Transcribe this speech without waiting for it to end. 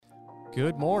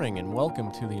Good morning and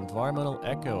welcome to the Environmental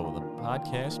Echo, the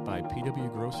podcast by PW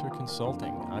Grosser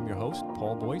Consulting. I'm your host,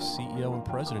 Paul Boyce, CEO and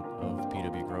President of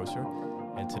PW Grosser.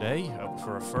 And today,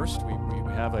 for a first, we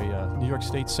have a New York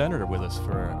State Senator with us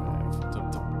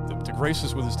to grace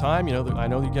us with his time. You know, I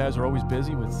know you guys are always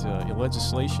busy with your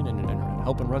legislation and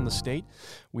helping run the state.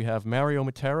 We have Mario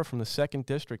Matera from the 2nd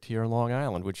District here in Long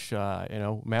Island, which,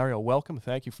 Mario, welcome.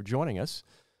 Thank you for joining us.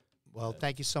 Well,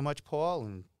 thank you so much, Paul,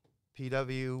 and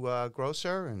PW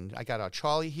Grosser, and I got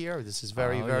Charlie here. This is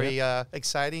very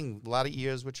exciting. A lot of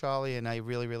years with Charlie, and I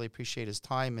really appreciate his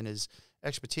time and his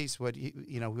expertise. What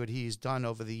he's done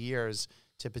over the years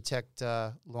to protect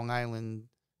Long Island,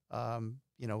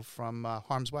 from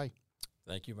harm's way.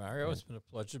 Thank you, Mario. It's been a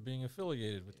pleasure being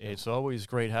affiliated with you. It's always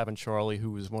great having Charlie,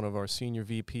 who is one of our senior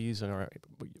VPs and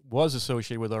was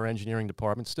associated with our engineering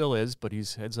department, still is, but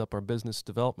he's heads up our business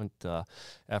development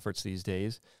efforts these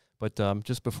days. But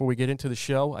just before we get into the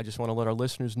show, I just want to let our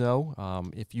listeners know,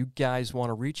 if you guys want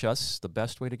to reach us, the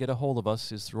best way to get a hold of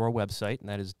us is through our website, and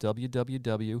that is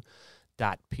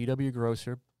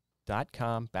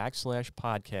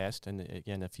www.pwgrosser.com/podcast. And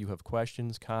again, if you have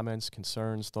questions, comments,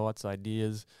 concerns, thoughts,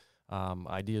 ideas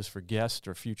for guests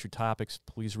or future topics,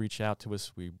 please reach out to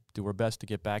us. We do our best to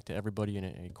get back to everybody in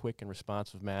a quick and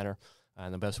responsive manner,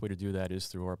 and the best way to do that is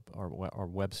through our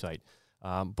website.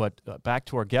 But back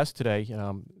to our guest today,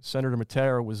 Senator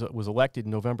Matera was elected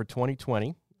in November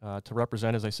 2020 to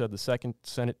represent, as I said, the 2nd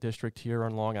Senate District here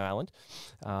on Long Island.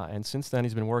 And since then,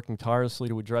 he's been working tirelessly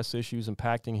to address issues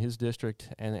impacting his district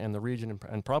and the region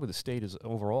and probably the state as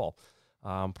overall.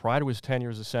 Prior to his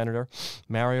tenure as a senator,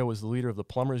 Mario was the leader of the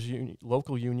Plumbers Union,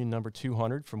 Local Union number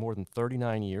 200 for more than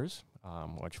 39 years,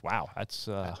 which, wow, that's...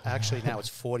 Actually, now it's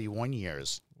 41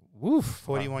 years. Woof.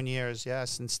 41 years,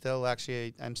 yes, and still,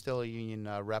 actually, I'm still a union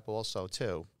rep also,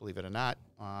 too, believe it or not.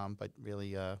 But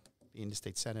really, being the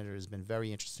state senator has been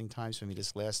very interesting times for me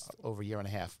this last over a year and a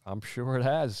half. I'm sure it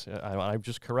has. I've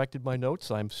just corrected my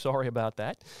notes. I'm sorry about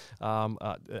that.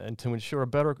 And to ensure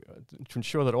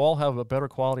that all have a better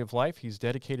quality of life, he's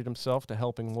dedicated himself to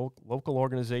helping local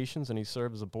organizations, and he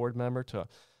served as a board member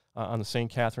on the St.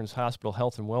 Catherine's Hospital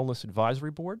Health and Wellness Advisory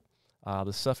Board,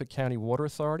 the Suffolk County Water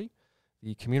Authority,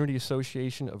 the Community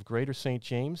Association of Greater St.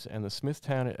 James, and the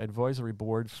Smithtown Advisory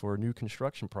Board for new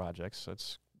construction projects.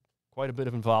 That's quite a bit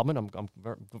of involvement. I'm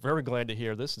very glad to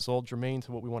hear this. It's all germane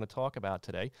to what we want to talk about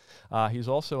today. He's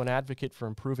also an advocate for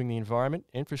improving the environment,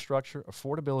 infrastructure,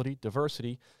 affordability,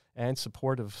 diversity, and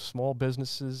support of small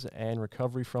businesses and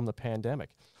recovery from the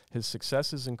pandemic. His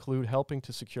successes include helping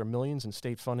to secure millions in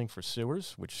state funding for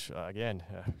sewers, which, again,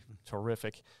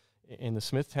 terrific, in the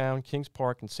Smithtown, Kings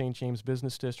Park, and St. James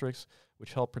business districts,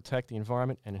 which help protect the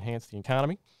environment and enhance the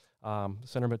economy.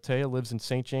 Senator Matera lives in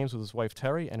St. James with his wife,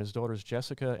 Terry, and his daughters,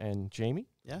 Jessica and Jamie.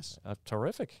 Yes.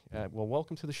 Terrific. Well,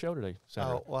 welcome to the show today,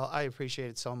 Senator. Oh, well, I appreciate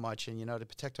it so much. And, to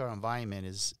protect our environment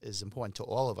is important to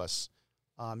all of us.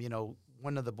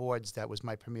 One of the boards that was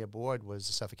my premier board was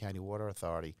the Suffolk County Water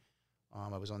Authority.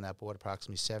 I was on that board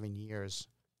approximately 7 years.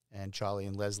 And Charlie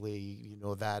and Leslie,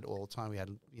 that all the time. We had,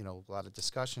 a lot of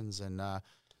discussions. And,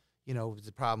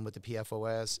 the problem with the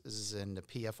PFOS and the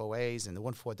PFOAs and the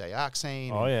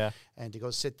 1,4-dioxane. Oh, yeah. And to go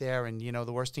sit there and,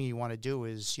 the worst thing you want to do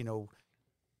is,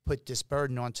 put this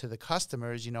burden onto the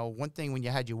customers. One thing when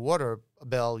you had your water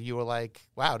bill, you were like,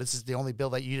 wow, this is the only bill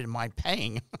that you didn't mind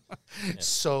paying.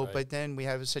 Right. But then we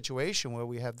have a situation where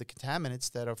we have the contaminants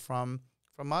that are from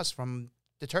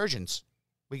detergents.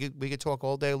 We could talk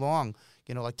all day long,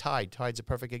 like Tide. Tide's a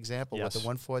perfect example. Yes. With the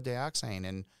 1,4-dioxane.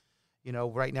 And,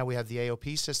 right now we have the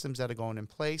AOP systems that are going in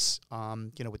place.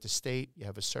 With the state, you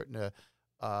have a certain,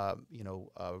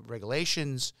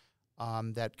 regulations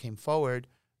that came forward.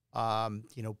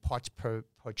 Parts per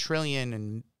trillion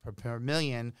and per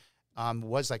million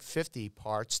was like 50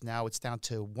 parts. Now it's down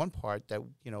to 1 part that,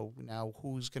 now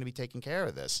who's going to be taking care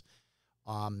of this?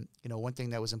 One thing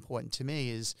that was important to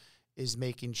me is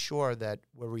making sure that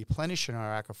we're replenishing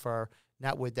our aquifer,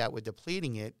 not with that we're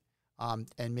depleting it,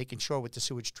 and making sure with the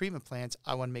sewage treatment plants,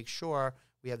 I want to make sure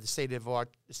we have the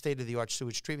state-of-the-art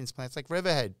sewage treatment plants like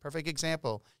Riverhead, perfect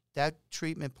example. That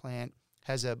treatment plant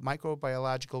has a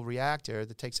microbiological reactor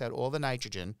that takes out all the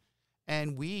nitrogen,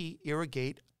 and we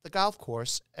irrigate the golf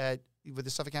course with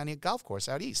the Suffolk County Golf Course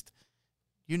out east.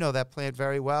 You know that plant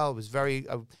very well. It was very,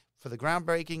 for the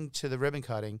groundbreaking to the ribbon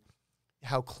cutting,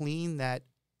 how clean that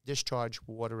discharge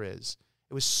water is.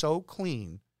 It was so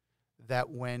clean that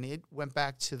when it went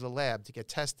back to the lab to get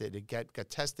tested, it got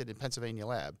tested in Pennsylvania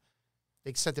lab.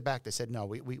 They sent it back. They said, no,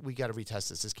 we got to retest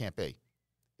this. This can't be.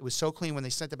 It was so clean when they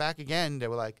sent it back again, they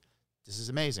were like, this is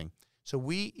amazing. So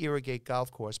we irrigate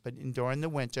golf course, but during the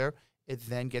winter, it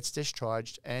then gets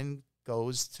discharged and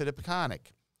goes to the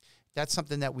Peconic. That's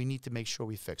something that we need to make sure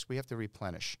we fix. We have to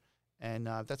replenish. And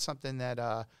that's something that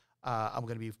I'm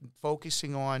going to be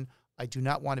focusing on. I do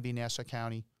not want to be Nassau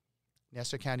County.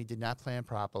 Nassau County did not plan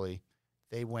properly.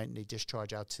 They went and they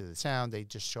discharge out to the Sound. They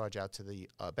discharge out to the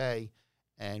Bay.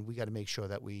 And we got to make sure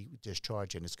that we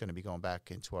discharge, and it's going to be going back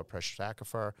into our precious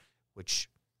aquifer, which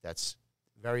that's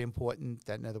very important.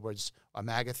 That, in other words, our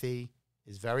Magathie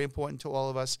is very important to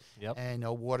all of us. Yep. And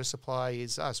our water supply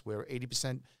is us. We're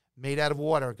 80% made out of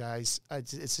water, guys.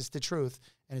 It's just the truth,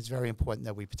 and it's very important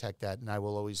that we protect that. And I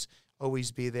will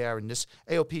always be there. And this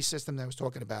AOP system that I was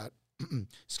talking about,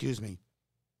 excuse me,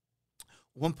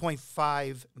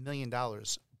 $1.5 million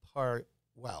per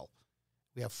well.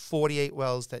 We have 48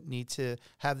 wells that need to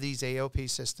have these AOP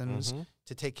systems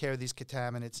to take care of these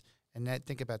contaminants. And that,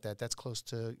 think about that. That's close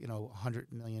to,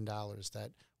 $100 million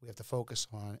that we have to focus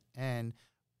on. And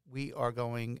we are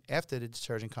going after the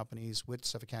detergent companies with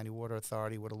Suffolk County Water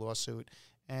Authority with a lawsuit.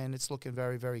 And it's looking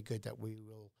very, very good that we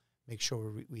will make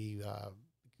sure we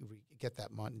get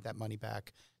that money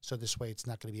back. So this way it's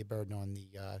not going to be a burden on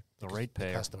the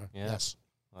ratepayer. Customer. Yeah. Yes.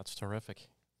 That's terrific.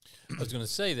 I was going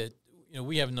to say that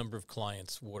we have a number of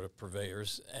clients, water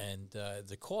purveyors, and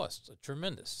the costs are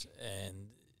tremendous. And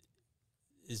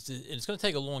it's going to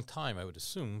take a long time, I would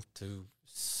assume, to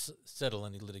settle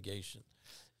any litigation.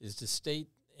 Is the state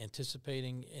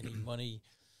anticipating any money,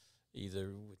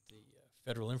 either with the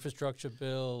federal infrastructure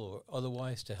bill or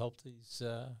otherwise, to help these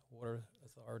water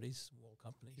authorities, water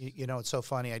companies? It's so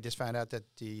funny. I just found out that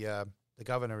the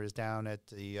governor is down at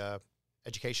the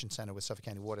education center with Suffolk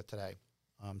County Water today.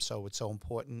 So it's so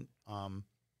important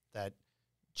that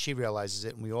she realizes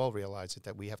it, and we all realize it,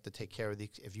 that we have to take care of the.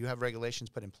 If you have regulations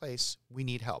put in place, we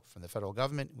need help from the federal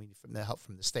government. We need help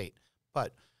from the state.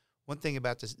 But one thing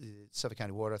about the Suffolk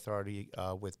County Water Authority,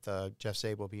 with Jeff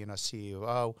Zabel being our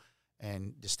CEO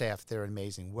and the staff, they're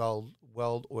amazing.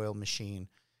 Well-oiled machine,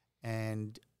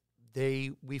 and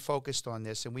we focused on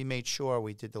this, and we made sure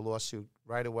we did the lawsuit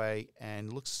right away.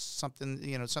 And looks something's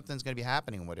going to be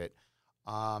happening with it.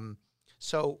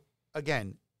 So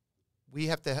again, we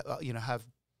have to have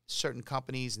certain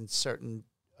companies and certain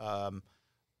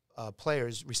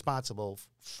players responsible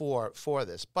for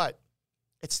this, but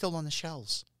it's still on the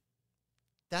shelves.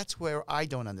 That's where I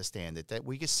don't understand it. That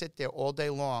we can sit there all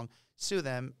day long, sue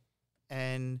them,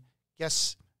 and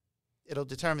guess it'll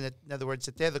determine that, in other words,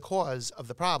 that they're the cause of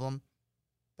the problem,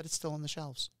 but it's still on the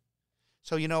shelves.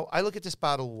 So I look at this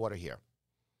bottle of water here,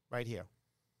 right here.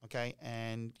 Okay,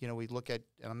 and we look at,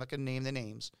 and I'm not going to name the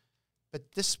names,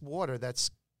 but this water that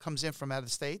comes in from out of the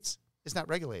states is not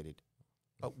regulated.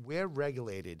 But we're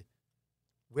regulated.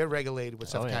 We're regulated with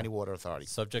Suffolk County Water Authority.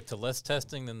 Subject to less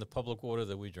testing than the public water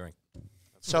that we drink.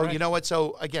 So you know what?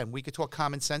 So again, we could talk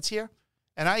common sense here.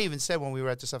 And I even said when we were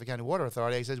at the Suffolk County Water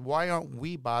Authority, I said, why aren't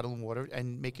we bottling water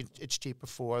and making it cheaper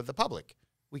for the public?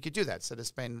 We could do that. Instead of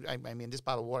spend, I mean, this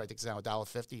bottle of water, I think it's now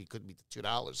 $1.50. It could be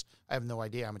 $2. I have no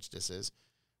idea how much this is.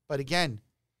 But again,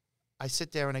 I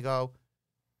sit there and I go,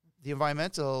 the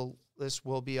environmentalists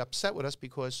will be upset with us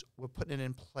because we're putting it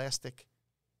in plastic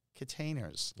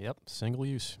containers. Yep, single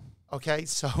use. Okay,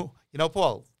 so,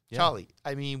 Paul, Charlie,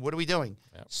 I mean, what are we doing?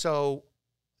 Yep. So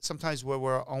sometimes we're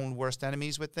our own worst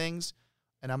enemies with things,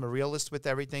 and I'm a realist with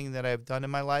everything that I've done in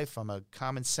my life. I'm a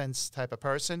common sense type of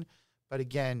person. But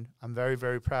again, I'm very,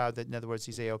 very proud that, in other words,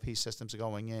 these AOP systems are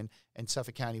going in, and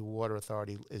Suffolk County Water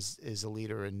Authority is a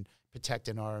leader in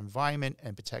protecting our environment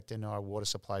and protecting our water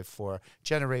supply for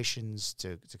generations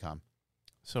to come.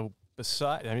 So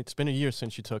it's been a year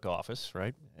since you took office,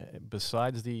 right?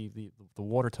 Besides the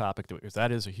water topic, because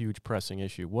that is a huge pressing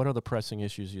issue, what are the pressing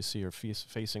issues you see are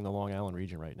facing the Long Island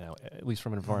region right now, at least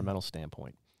from an environmental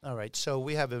standpoint? All right, so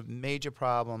we have a major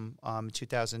problem in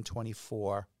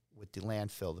 2024 with the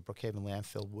landfill. The Brookhaven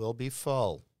landfill will be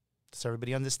full. So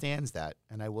everybody understands that.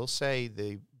 And I will say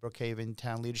the Brookhaven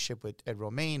town leadership with Ed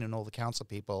Romaine and all the council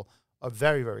people are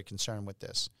very, very concerned with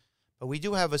this. But we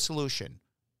do have a solution.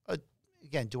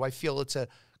 Again, do I feel it's a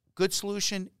good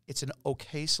solution? It's an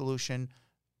okay solution.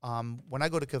 When I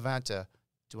go to Covanta,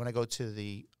 when I go to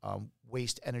the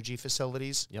waste energy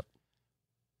facilities, yep,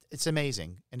 it's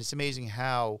amazing. And it's amazing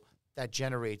how that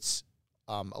generates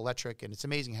electric, and it's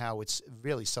amazing how it's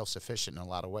really self-sufficient in a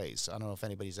lot of ways. I don't know if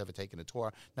anybody's ever taken a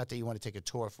tour. Not that you want to take a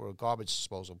tour for a garbage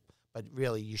disposal, but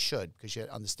really you should, because you're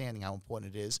understanding how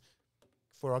important it is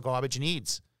for our garbage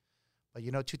needs. But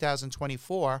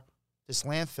 2024, this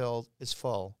landfill is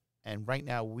full, and right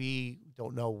now we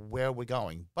don't know where we're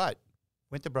going. But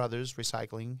Winter Brothers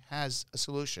Recycling has a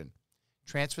solution.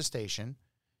 Transfer station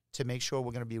to make sure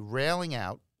we're going to be railing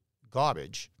out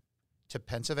garbage to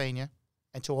Pennsylvania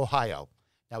and to Ohio.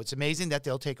 Now, it's amazing that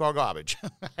they'll take our garbage.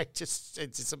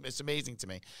 It's amazing to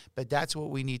me. But that's what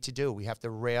we need to do. We have to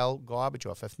rail garbage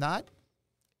off. If not,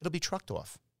 it'll be trucked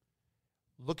off.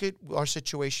 Look at our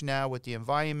situation now with the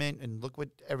environment and look what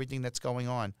everything that's going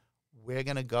on. We're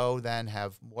going to go then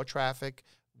have more traffic.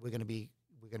 We're going to be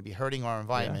hurting our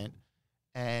environment.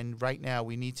 Yeah. And right now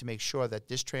we need to make sure that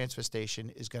this transfer station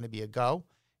is going to be a go.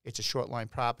 It's a short line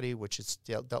property, which is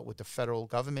dealt with the federal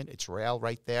government. It's rail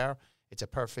right there. It's a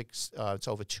perfect, it's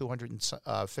over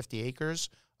 250 acres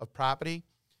of property.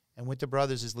 And Winter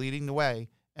Brothers is leading the way.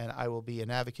 And I will be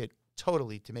an advocate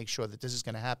totally to make sure that this is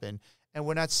going to happen. And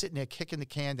we're not sitting there kicking the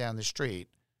can down the street.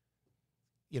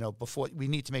 Before we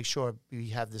need to make sure we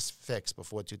have this fixed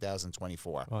before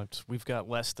 2024. Well, we've got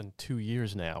less than 2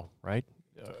 years now, right?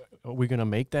 Are we going to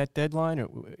make that deadline? Or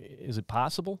is it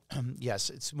possible? Yes,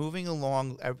 it's moving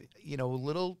along. There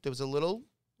was a little,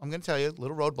 I'm going to tell you, a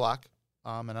little roadblock,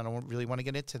 and I don't really want to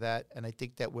get into that. And I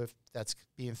think that that's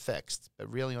being fixed. But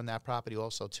really on that property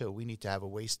also, too, we need to have a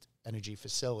waste energy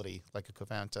facility like a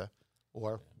Covanta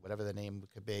or whatever the name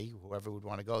could be, whoever would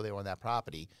want to go there on that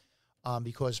property.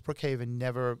 Because Brookhaven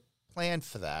never planned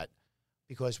for that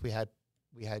because we had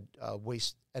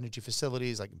waste energy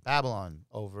facilities like in Babylon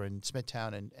over in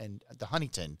Smithtown and the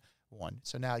Huntington one.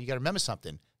 So now you got to remember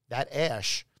something. That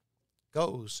ash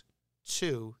goes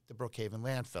to the Brookhaven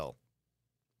landfill.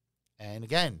 And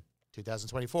again,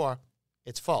 2024,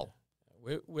 it's full.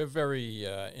 We're very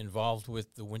involved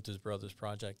with the Winters Brothers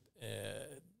project.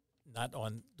 Not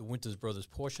on the Winters Brothers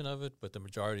portion of it, but the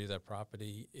majority of that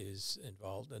property is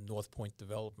involved. And North Point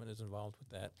Development is involved with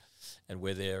that, and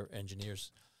we're their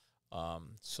engineers.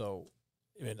 So,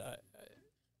 I'm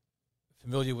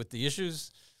familiar with the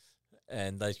issues,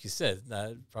 and like you said,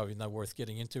 probably not worth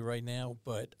getting into right now,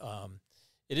 but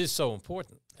it is so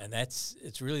important, and it's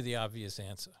really the obvious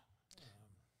answer.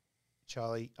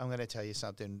 Charlie, I'm going to tell you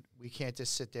something. We can't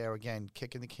just sit there again,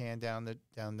 kicking the can down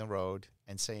the road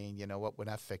and saying, you know what, we're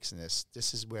not fixing this.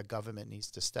 This is where government needs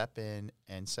to step in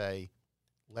and say,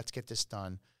 let's get this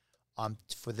done.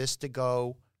 For this to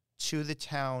go to the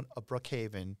town of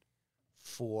Brookhaven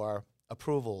for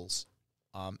approvals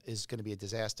is going to be a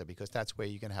disaster because that's where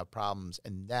you're going to have problems,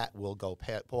 and that will go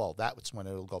past. Well, that's when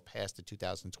it'll go past the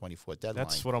 2024 deadline.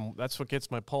 That's what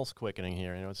gets my pulse quickening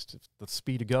here. It's the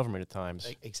speed of government at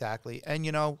times. Exactly, and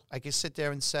I can sit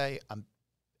there and say,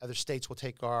 other states will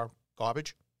take our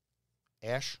garbage,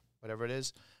 ash, whatever it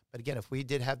is. But again, if we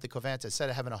did have the Covanta, instead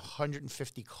of having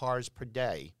 150 cars per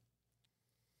day,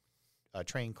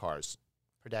 train cars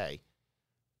per day,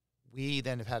 we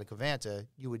then have had a Covanta,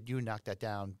 you knock that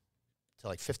down to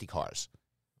like 50 cars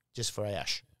just for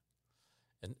ash.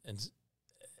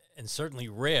 And certainly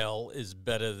rail is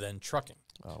better than trucking.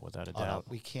 Oh, without a doubt.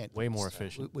 We can't. Way more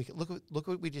efficient. We look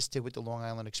what we just did with the Long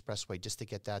Island Expressway just to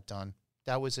get that done.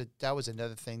 That was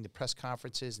another thing, the press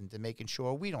conferences and to making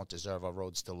sure we don't deserve our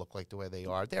roads to look like the way they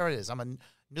are. There it is. I'm a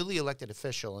newly elected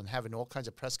official and having all kinds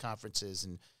of press conferences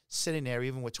and sitting there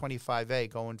even with 25A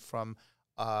going from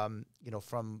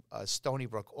Stony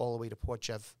Brook all the way to Port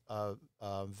Jeff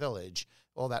Village,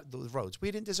 all those roads. We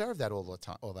didn't deserve that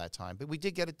all that time, but we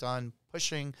did get it done,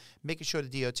 pushing, making sure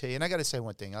the DOT, and I got to say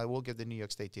one thing, I will give the New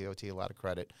York State DOT a lot of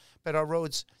credit, but our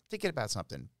roads, think about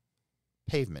something,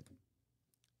 pavement.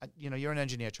 You're an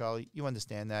engineer, Charlie, you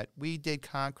understand that. We did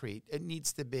concrete. It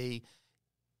needs to be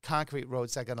concrete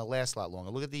roads that are going to last a lot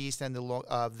longer. Look at the east end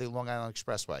of the Long Island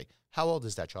Expressway. How old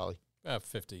is that, Charlie?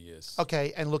 50 years.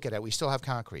 Okay, and look at it. We still have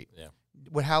concrete.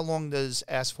 Yeah. How long does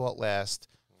asphalt last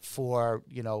for,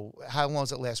 how long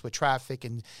does it last with traffic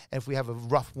and if we have a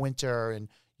rough winter and,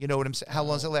 you know what I'm saying? How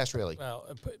long does it last, really? Well,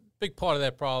 a big part of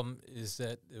that problem is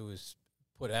that it was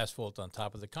put asphalt on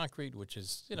top of the concrete, which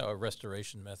is, a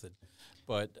restoration method.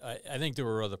 But I think there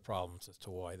were other problems as to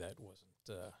why that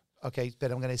wasn't. Okay,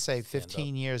 but I'm going to say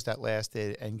 15 years that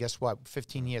lasted, and guess what?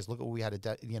 15 years, look what we had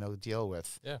to, deal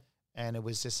with. Yeah. And it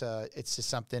was just it's just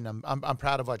something I'm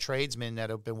proud of our tradesmen that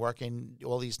have been working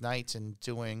all these nights and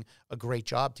doing a great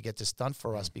job to get this done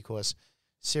for us because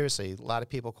seriously, a lot of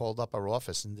people called up our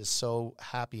office and they're so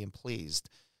happy and pleased.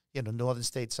 Northern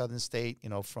state, southern state,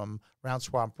 from Round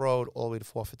Swamp Road all the way to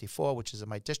 454, which is in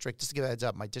my district. Just to give a heads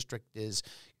up, my district is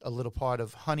a little part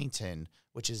of Huntington,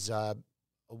 which is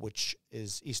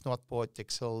East Northport,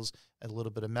 Dix Hills, and a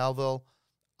little bit of Melville.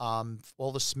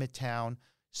 All the Smithtown,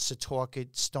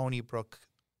 Setauket, Stony Brook,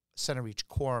 Center Reach,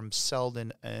 Coram,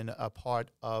 Selden, and a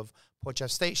part of Port Jeff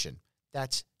Station.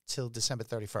 That's till December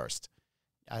 31st.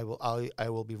 I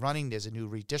will be running. There's a new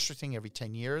redistricting every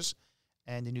 10 years,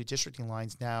 and the new districting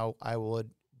lines now I will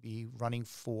be running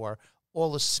for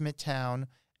all of Smithtown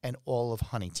and all of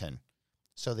Huntington.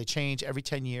 So they change every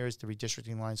 10 years. The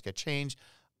redistricting lines get changed.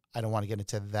 I don't want to get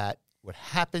into that, what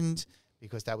happened,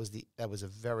 because that was a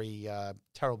very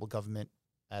terrible government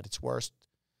at its worst.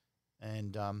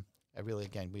 And I really,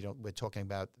 again, we're talking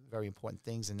about very important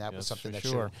things, and that was Yes, something for that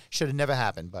sure. should have never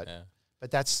happened. But Yeah.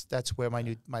 but that's where my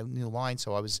new line.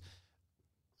 So I was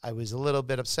a little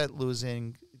bit upset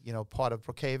losing, part of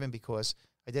Brookhaven, because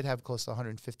I did have close to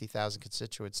 150,000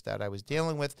 constituents that I was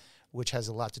dealing with, which has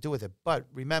a lot to do with it. But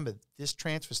remember, this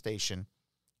transfer station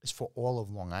is for all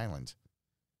of Long Island.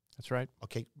 That's right.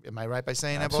 Okay, am I right by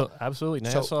saying that, Bo? Absolutely.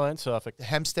 So- Nassau and Suffolk.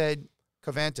 Hempstead,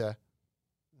 Covanta,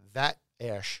 that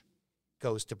ash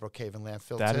goes to Brookhaven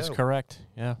landfill That too. is correct.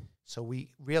 Yeah. So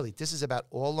this is about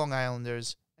all Long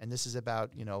Islanders, and this is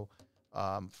about,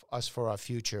 us for our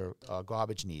future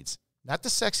garbage needs. Not the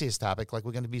sexiest topic, like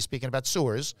we're going to be speaking about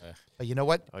sewers, but you know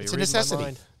what? Oh, It's you're a reading my necessity.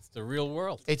 mind. It's the real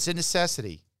world. It's a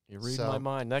necessity. You're reading So- my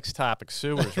mind. Next topic,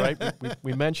 sewers, right?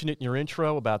 we mentioned it in your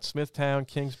intro about Smithtown,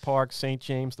 Kings Park, St.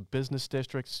 James, the business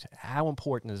districts. How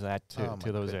important is that Oh, to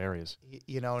my those good- areas?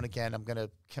 And again, I'm going to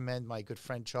commend my good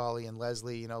friend Charlie and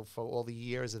Leslie, for all the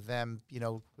years of them,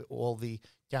 all the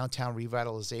downtown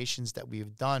revitalizations that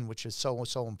we've done, which is so,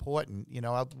 so important.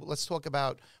 Let's talk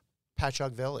about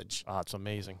Patchogue Village. Oh, it's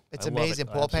amazing. It's I love it. amazing.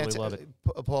 I absolutely love it.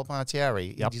 Paul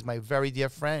Pontieri, Yep. he's my very dear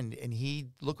friend, and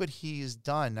look what he has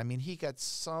done. I mean, he got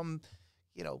some,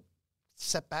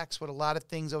 setbacks with a lot of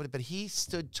things over it, but he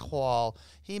stood tall.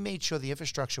 He made sure the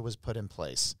infrastructure was put in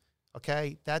place.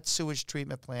 Okay, that sewage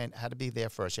treatment plant had to be there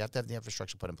first. You have to have the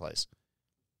infrastructure put in place.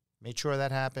 Made sure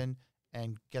that happened,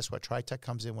 and guess what? TriTech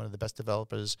comes in, one of the best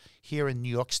developers here in New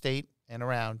York State and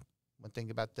around. One thing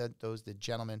about the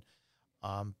gentlemen,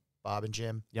 Bob and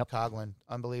Jim Coughlin,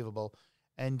 unbelievable.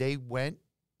 And they went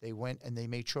and they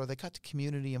made sure they got the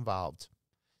community involved.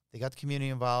 They got the community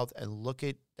involved, and look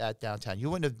at that downtown. You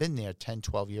wouldn't have been there 10,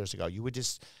 12 years ago. You would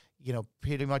just,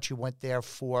 pretty much you went there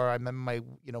for, I remember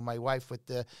my wife with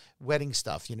the wedding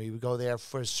stuff. You would go there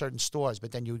for certain stores,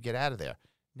 but then you would get out of there.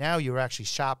 Now you're actually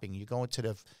shopping. You go into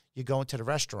the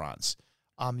restaurants.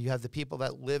 You have the people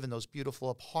that live in those beautiful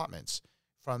apartments,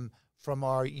 from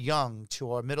our young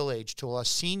to our middle age to our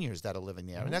seniors that are living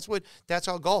there. And that's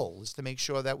our goal, is to make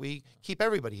sure that we keep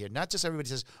everybody here. Not just everybody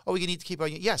says, oh, we need to keep our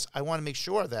young. Yes, I want to make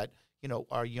sure that,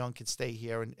 our young can stay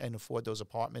here and afford those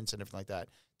apartments and everything like that.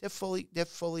 They're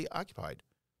fully occupied.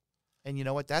 And you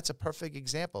know what? That's a perfect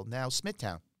example. Now,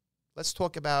 Smithtown. Let's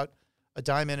talk about a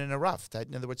diamond in a rough.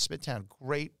 In other words, Smithtown,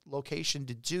 great location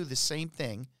to do the same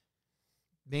thing.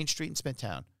 Main Street in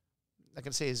Smithtown. Not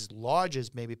going to say as large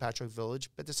as maybe Patchogue Village,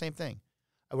 but the same thing.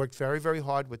 I worked very, very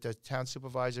hard with the town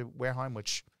supervisor, Wareheim,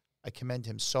 which I commend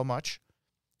him so much.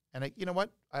 And you know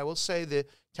what? I will say the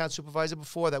town supervisor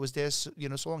before that was there, so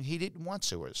long, he didn't want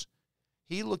sewers.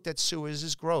 He looked at sewers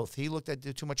as growth. He looked at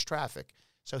too much traffic.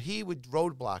 So he would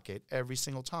roadblock it every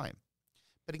single time.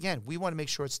 But again, we want to make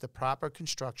sure it's the proper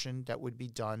construction that would be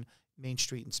done Main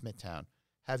Street in Smithtown.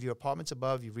 Have your apartments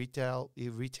above, your retail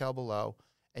below,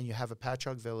 and you have a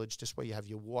Patchogue Village. This way you have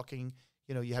your walking,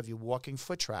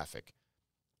 foot traffic.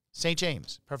 St.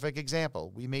 James, perfect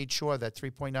example. We made sure that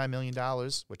 $3.9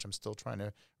 million, which I'm still trying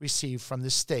to receive from the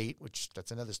state, which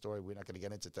that's another story we're not going to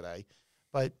get into today,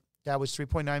 but that was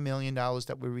 $3.9 million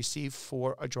that we received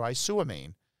for a dry sewer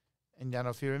main. And I don't know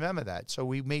if you remember that. So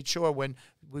we made sure when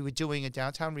we were doing a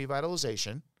downtown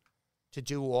revitalization to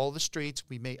do all the streets,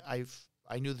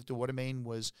 I knew that the water main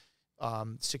was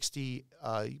 60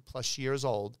 plus years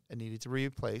old and needed to be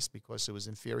replaced because it was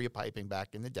inferior piping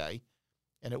back in the day,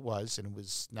 and it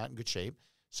was not in good shape.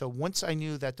 So once I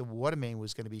knew that the water main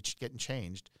was going to be getting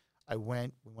changed, we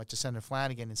went to Senator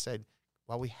Flanagan and said,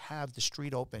 while we have the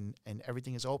street open and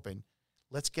everything is open,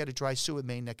 let's get a dry sewer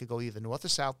main that could go either north or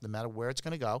south, no matter where it's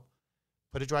going to go.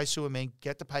 Put a dry sewer main,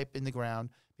 get the pipe in the ground,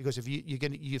 because if you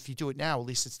do it now, at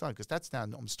least it's done, because that's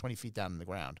down almost 20 feet down in the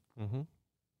ground. Mm-hmm.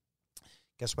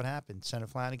 Guess what happened? Senator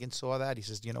Flanagan saw that. He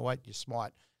says, you know what? You're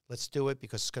smart. Let's do it,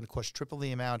 because it's going to cost triple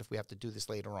the amount if we have to do this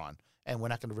later on. And we're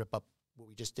not going to rip up what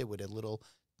we just did with a little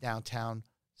downtown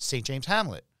St. James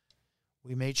hamlet.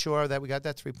 We made sure that we got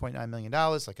that $3.9 million.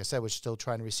 Like I said, we're still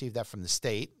trying to receive that from the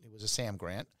state. It was a SAM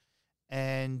grant.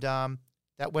 And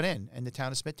that went in. And the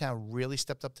town of Smithtown really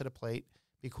stepped up to the plate,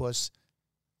 because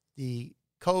the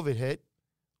COVID hit.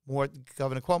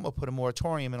 Governor Cuomo put a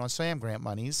moratorium in on SAM grant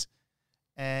monies.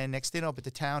 And next thing you know, but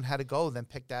the town had to go then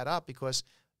pick that up, because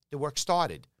the work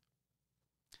started.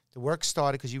 The work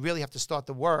started because you really have to start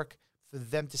the work for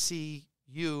them to see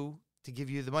you, to give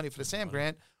you the money for the SAM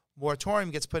grant. Moratorium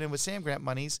gets put in with SAM grant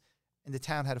monies, and the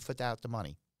town had to foot out the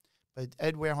money. But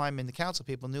Ed Wareheim and the council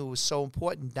people knew it was so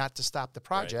important not to stop the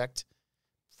project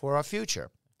for our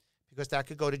future, because that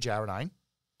could go to Jaredine,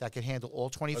 that can handle all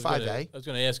I 25A. was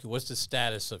going to ask you, what's the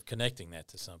status of connecting that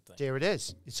to something? There it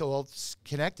is. It's all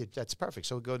connected. That's perfect.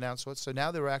 So we go down. So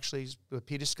now they're actually with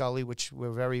Peter Scully, which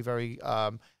we're very, very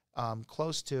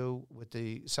close to with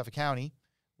the Suffolk County,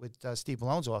 with Steve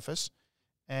Malone's office.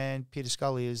 And Peter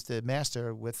Scully is the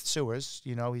master with sewers.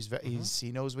 You know,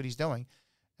 he knows what he's doing.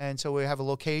 And so we have a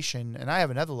location, and I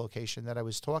have another location that I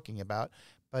was talking about,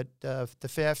 but the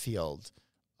Fairfield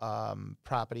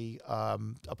property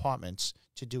apartments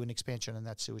to do an expansion on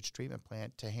that sewage treatment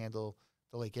plant to handle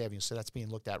the Lake Avenue. So that's being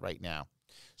looked at right now.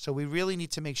 So we really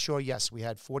need to make sure, yes, we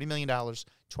had $40 million,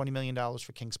 $20 million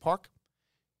for Kings Park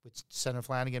with Senator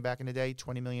Flanagan back in the day,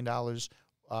 $20 million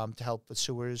to help with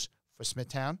sewers for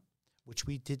Smithtown, which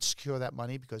we did secure that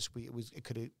money because there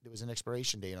was an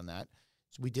expiration date on that.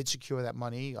 So we did secure that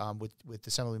money with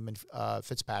Assemblyman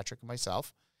Fitzpatrick and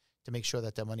myself to make sure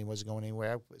that that money wasn't going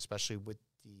anywhere, especially with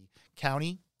the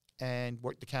county and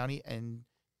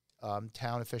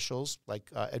town officials like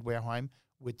Ed Wareheim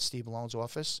with Steve Malone's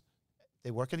office.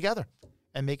 They're working together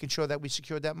and making sure that we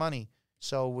secured that money.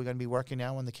 So we're going to be working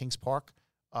now on the Kings Park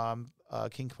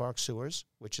sewers,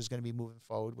 which is going to be moving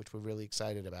forward, which we're really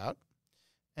excited about.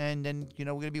 And then, we're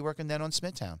going to be working then on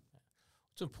Smithtown.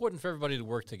 It's important for everybody to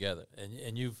work together.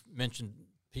 And you've mentioned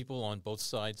people on both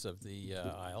sides of the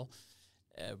aisle.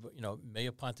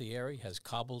 Mayor Pontieri has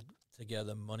cobbled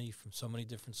together money from so many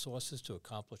different sources to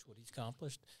accomplish what he's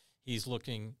accomplished. He's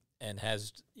looking and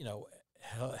has,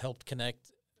 helped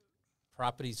connect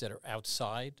properties that are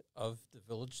outside of the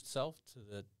village itself to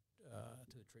the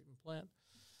treatment plant.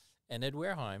 And Ed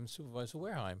Wareheim, Supervisor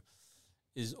Wareheim,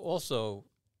 is also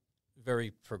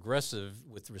very progressive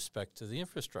with respect to the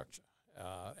infrastructure.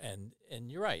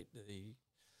 And you're right.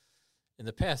 In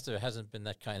the past, there hasn't been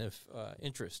that kind of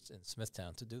interest in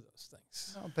Smithtown to do those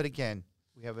things. No, but again,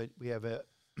 we have a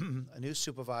a new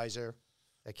supervisor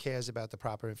that cares about the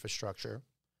proper infrastructure.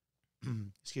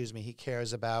 Excuse me. He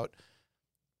cares about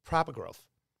proper growth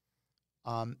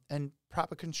and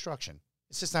proper construction.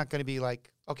 It's just not going to be like,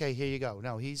 okay, here you go.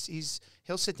 No,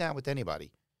 he'll sit down with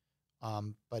anybody,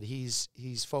 but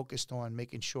he's focused on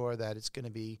making sure that it's going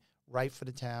to be right for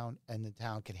the town and the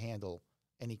town can handle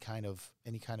any kind of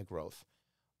growth.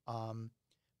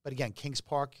 But again, Kings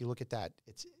Park, you look at that.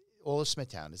 It's all of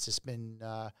Smithtown. It's just been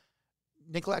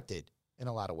neglected in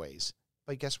a lot of ways.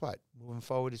 But guess what? Moving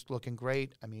forward, it's looking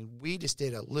great. I mean, we just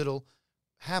did a little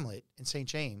hamlet in St.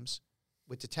 James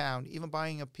with the town, even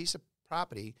buying a piece of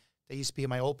property that used to be in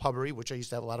my old pubbery, which I used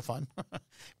to have a lot of fun.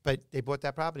 But they bought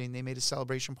that property and they made a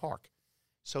celebration park.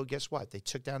 So guess what? They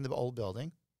took down the old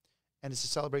building, and it's a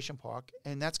celebration park,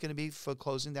 and that's going to be for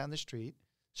closing down the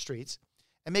streets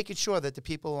and making sure that the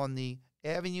people on the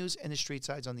avenues and the street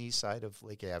sides on the east side of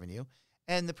Lake Avenue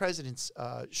and the President's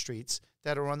streets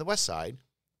that are on the west side,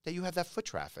 that you have that foot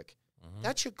traffic. Mm-hmm.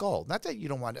 That's your goal. Not that you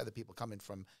don't want other people coming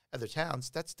from other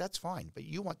towns. That's fine. But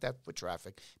you want that foot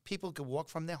traffic. People can walk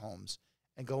from their homes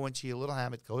and go into your little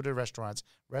hamlet, go to restaurants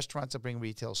that bring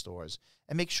retail stores,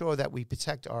 and make sure that we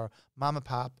protect our mom and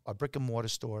pop, our brick and mortar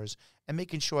stores, and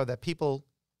making sure that people,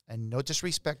 and no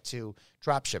disrespect to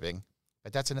drop shipping,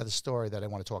 but that's another story that I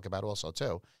want to talk about also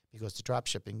too, because the drop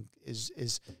shipping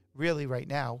is really right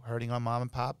now hurting our mom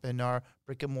and pop and our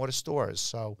brick and mortar stores.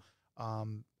 So,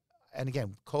 and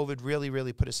again, COVID really,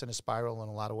 really put us in a spiral in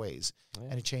a lot of ways,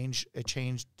 and it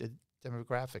changed the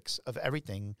demographics of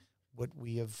everything what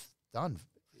we have done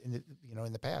in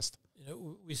the past.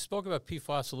 We spoke about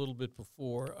PFAS a little bit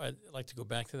before. I'd like to go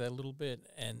back to that a little bit.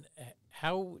 And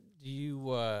how do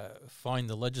you find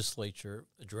the legislature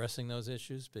addressing those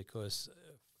issues? Because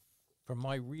from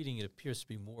my reading, it appears to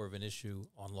be more of an issue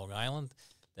on Long Island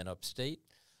than upstate.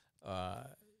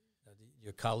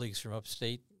 Your colleagues from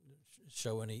upstate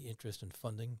show any interest in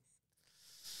funding?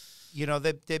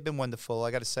 They've been wonderful.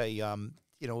 I got to say,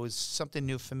 it was something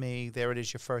new for me. There it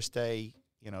is, your first day,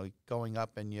 going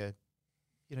up, and you're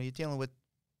dealing with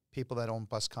people that own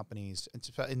bus companies.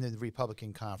 In the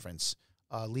Republican conference,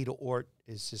 Leader Ort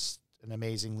is just an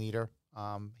amazing leader.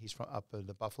 He's from up in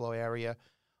the Buffalo area.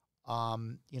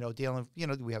 Dealing,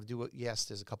 we have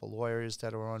there's a couple lawyers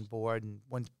that are on board, and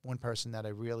one person that I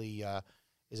really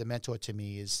is a mentor to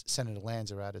me is Senator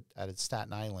Lanza out at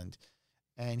Staten Island.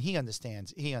 And he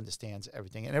understands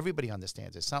everything, and everybody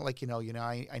understands it. It's not like, I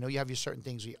know you have your certain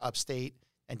things, your upstate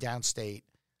and downstate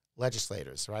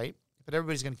legislators, right? But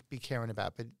everybody's going to be caring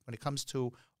about. But when it comes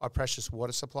to our precious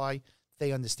water supply,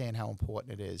 they understand how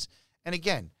important it is. And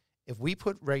again, if we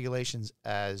put regulations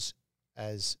as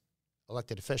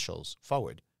elected officials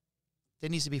forward, there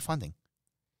needs to be funding.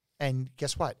 And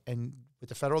guess what? And with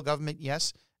the federal government,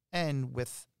 yes, and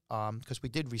with because we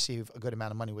did receive a good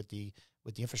amount of money with the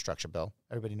with the infrastructure bill.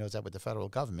 Everybody knows that with the federal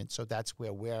government. So that's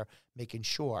where we're making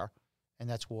sure, and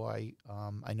that's why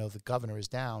I know the governor is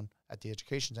down at the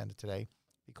education center today,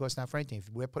 because not for anything, if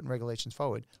we're putting regulations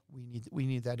forward, we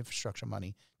need that infrastructure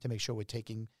money to make sure we're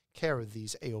taking care of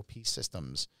these AOP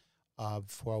systems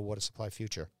for our water supply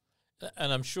future.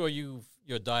 And I'm sure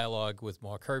your dialogue with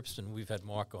Mark Herbst, we've had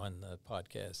Mark on the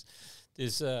podcast,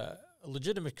 there's a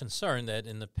legitimate concern that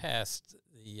in the past,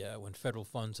 when federal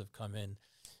funds have come in,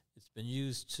 it's been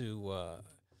used to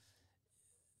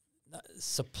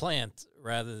supplant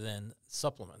rather than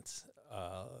supplement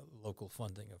local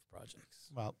funding of projects.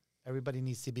 Well, everybody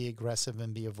needs to be aggressive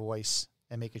and be a voice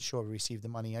and making sure we receive the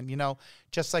money. And,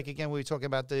 just like, again, we were talking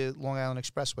about the Long Island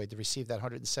Expressway, to receive that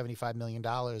 $175 million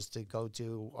to go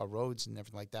to our roads and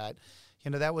everything like that,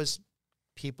 that was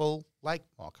people like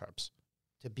Mark Herbst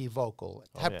to be vocal,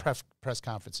 have press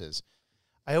conferences.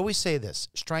 I always say this: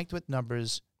 strength with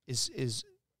numbers is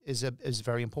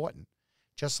very important.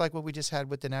 Just like what we just had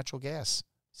with the natural gas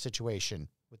situation,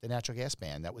 with the natural gas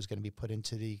ban that was going to be put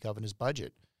into the governor's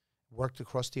budget. Worked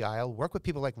across the aisle, worked with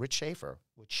people like Rich Schaefer,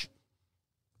 which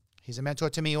he's a mentor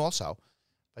to me also.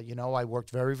 But, I worked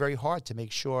very, very hard to make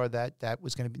sure that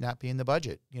was going to not be in the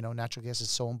budget. Natural gas is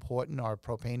so important. Our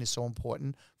propane is so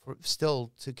important for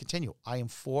still to continue. I am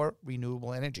for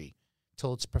renewable energy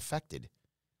till it's perfected.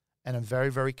 And I'm very,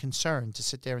 very concerned to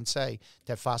sit there and say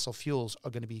that fossil fuels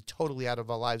are going to be totally out of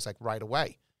our lives like right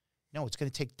away. No, it's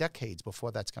going to take decades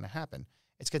before that's going to happen.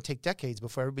 It's going to take decades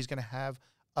before everybody's going to have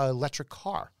an electric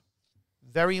car.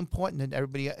 Very important that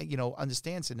everybody,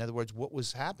 understands, in other words, what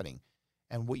was happening.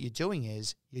 And what you're doing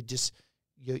is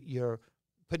you're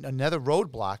putting another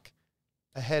roadblock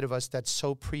ahead of us that's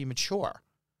so premature.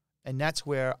 And that's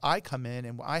where I come in,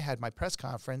 and I had my press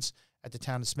conference at the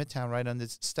town of Smithtown right on the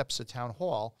steps of Town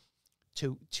Hall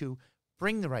to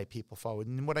bring the right people forward.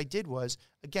 And what I did was,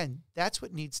 again, that's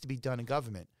what needs to be done in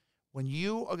government. When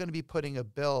you are going to be putting a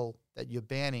bill that you're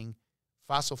banning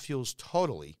fossil fuels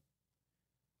totally,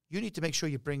 you need to make sure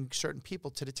you bring certain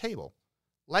people to the table,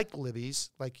 like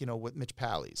Libby's, like, with Mitch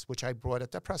Pally's, which I brought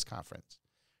at that press conference.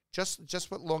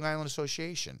 Just with Long Island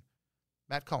Association,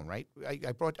 Matt Cohn, right?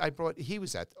 I brought. He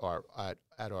was at our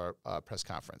press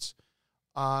conference.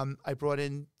 I brought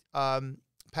in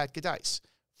Pat Gedice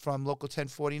from Local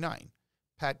 1049.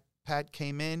 Pat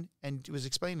came in and was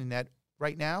explaining that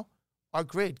right now our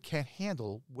grid can't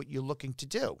handle what you're looking to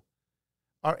do.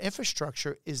 Our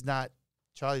infrastructure is not,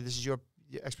 Charlie, this is your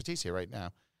expertise here right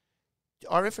now.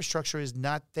 Our infrastructure is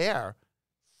not there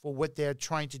for what they're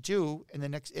trying to do in the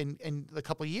next in a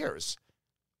couple of years.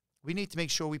 We need to make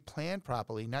sure we plan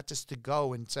properly, not just to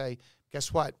go and say,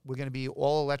 guess what, we're going to be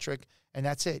all electric and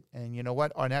that's it. And you know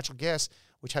what, our natural gas,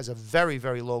 which has a very,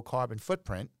 very low carbon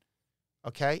footprint,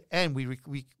 okay, and we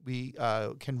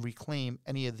can reclaim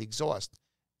any of the exhaust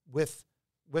with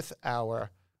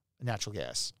our natural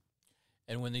gas.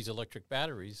 And when these electric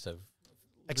batteries have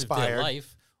expired lived their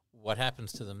life, what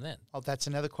happens to them then? Well, that's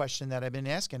another question that I've been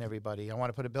asking everybody. I want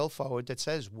to put a bill forward that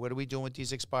says, what are we doing with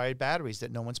these expired batteries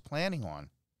that no one's planning on?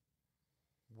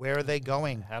 Where are they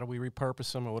going? How do we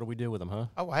repurpose them, or what do we do with them, huh?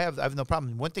 Oh, I have no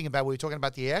problem. One thing about, we were talking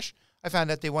about the ash, I found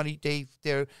out they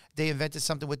invented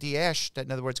something with the ash that,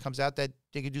 in other words, comes out that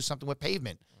they could do something with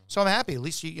pavement. Mm-hmm. So I'm happy. At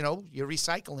least you're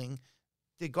recycling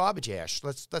the garbage ash.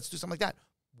 Let's do something like that.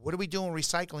 What are we doing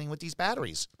recycling with these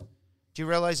batteries? Do you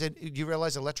realize an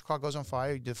electric car goes on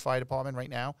fire? The fire department right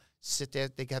now sit there.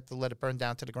 They have to let it burn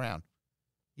down to the ground.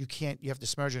 You can't. You have to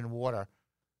submerge it in water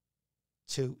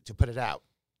to put it out.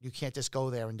 You can't just go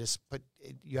there and just put.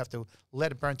 You have to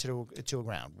let it burn to a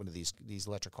ground. One of these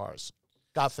electric cars.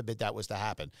 God forbid that was to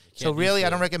happen. So really, I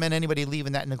don't recommend anybody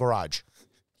leaving that in the garage.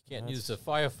 You can't use the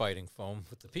firefighting foam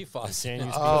with the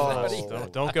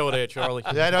PFAS. Don't go there, Charlie.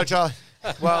 I know, Charlie.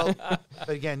 Well, but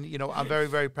again, I'm very,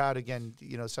 very proud. Again,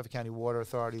 Suffolk County Water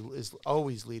Authority is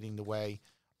always leading the way.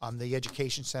 The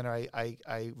education center,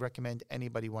 I recommend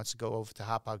anybody who wants to go over to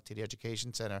Hauppauge to the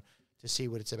education center to see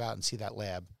what it's about and see that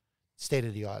lab,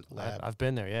 state-of-the-art lab. I've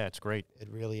been there. Yeah, it's great. It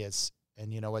really is.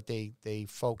 And you know what? They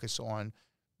focus on,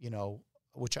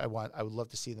 which I want. I would love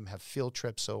to see them have field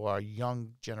trips so our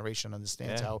young generation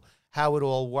understands how it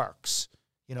all works.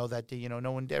 No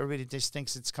one, everybody just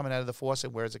thinks it's coming out of the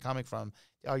faucet. Where is it coming from?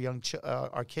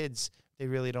 Our kids, they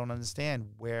really don't understand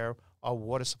where our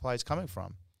water supply is coming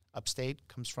from. Upstate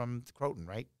comes from Croton,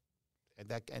 right? And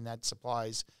that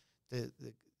supplies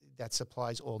that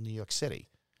supplies all New York City.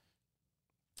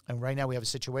 And right now we have a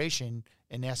situation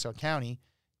in Nassau County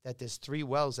that there's 3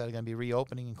 wells that are going to be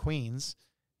reopening in Queens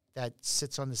that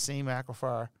sits on the same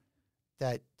aquifer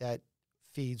that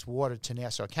feeds water to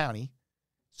Nassau County.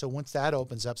 So once that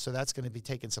opens up, so that's going to be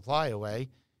taking supply away.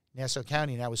 Nassau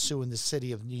County now is suing the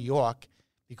city of New York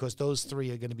because those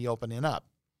 3 are going to be opening up.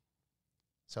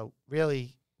 So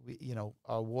really,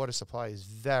 our water supply is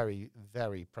very,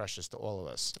 very precious to all of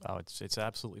us. Oh, it's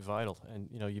absolutely vital. And,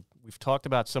 we've talked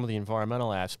about some of the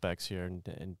environmental aspects here.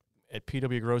 And at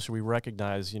PW Grosser, we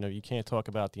recognize, you can't talk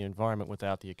about the environment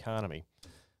without the economy.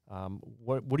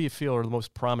 What do you feel are the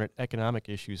most prominent economic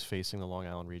issues facing the Long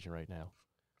Island region right now?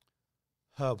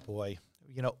 Oh, boy.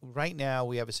 Right now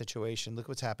we have a situation. Look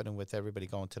what's happening with everybody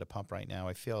going to the pump right now.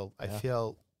 I feel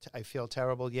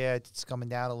terrible. Yeah, it's coming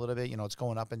down a little bit. It's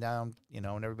going up and down, and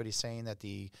everybody's saying that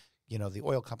the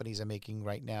oil companies are making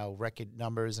right now record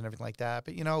numbers and everything like that.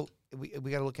 But,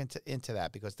 we got to look into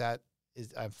that, because that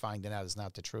is, I'm finding out, is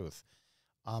not the truth.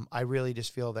 I really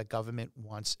just feel that government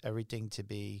wants everything to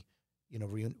be,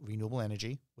 renewable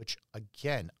energy, which,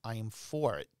 again, I am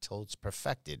for it till it's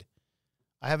perfected.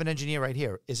 I have an engineer right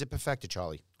here. Is it perfected,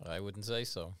 Charlie? I wouldn't say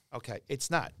so. Okay,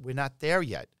 it's not. We're not there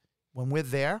yet. When we're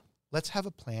there, let's have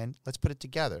a plan. Let's put it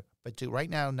together. But right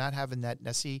now, not having that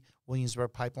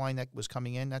Nessie-Williamsburg pipeline that was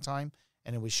coming in that time,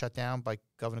 and it was shut down by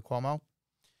Governor Cuomo,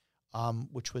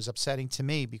 which was upsetting to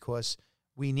me because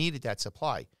we needed that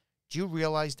supply. Do you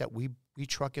realize that we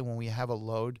truck in when we have a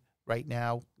load right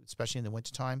now, especially in the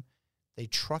wintertime? They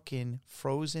truck in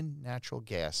frozen natural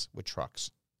gas with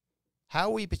trucks. How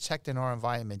are we protecting our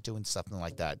environment doing something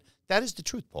like that? That is the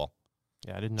truth, Paul.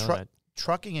 Yeah, I didn't know that.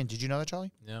 Trucking in, did you know that,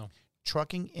 Charlie? No.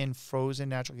 Trucking in frozen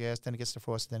natural gas, then it gets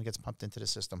defrosted, then it gets pumped into the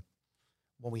system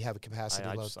when we have a capacity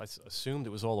load. I assumed it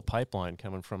was all the pipeline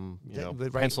coming from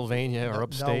Right. Pennsylvania or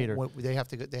upstate. No, they have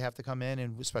to come in,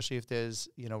 and especially if there's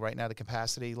right now the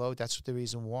capacity load. That's the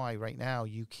reason why right now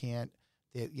you can't.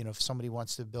 If somebody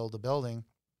wants to build a building,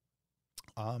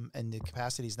 and the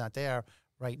capacity is not there.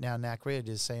 Right now, NACGrid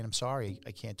is saying, I'm sorry,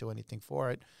 I can't do anything for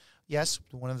it. Yes,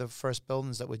 one of the first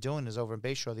buildings that we're doing is over in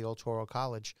Bayshore, the old Toro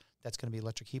College. That's going to be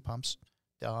electric heat pumps.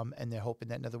 And they're hoping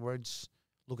that, in other words,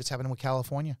 look what's happening with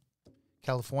California.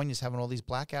 California's having all these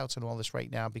blackouts and all this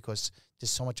right now because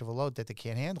there's so much of a load that they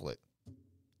can't handle it.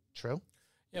 True?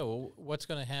 Yeah, well, what's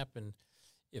going to happen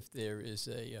if there is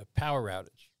a power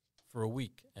outage for a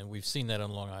week? And we've seen that on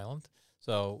Long Island.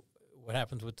 So what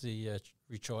happens with the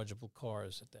rechargeable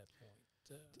cars at that point?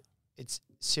 It's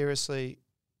seriously,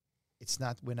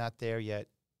 we're not there yet.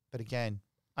 But again,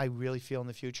 I really feel in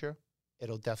the future,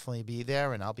 it'll definitely be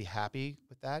there, and I'll be happy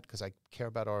with that because I care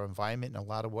about our environment in a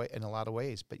lot of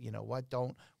ways. But you know what?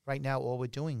 Right now, all we're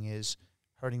doing is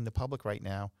hurting the public right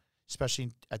now,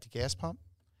 especially at the gas pump.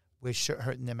 We're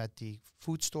hurting them at the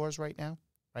food stores right now.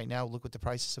 Right now, look at the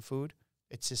prices of food.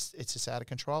 It's just out of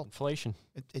control. Inflation.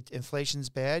 Inflation's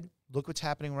bad. Look what's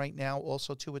happening right now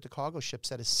also, too, with the cargo ships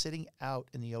that are sitting out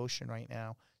in the ocean right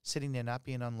now, sitting there not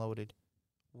being unloaded.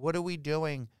 What are we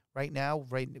doing right now,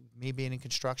 me being in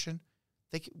construction?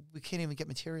 We can't even get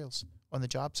materials on the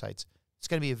job sites. It's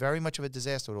going to be very much of a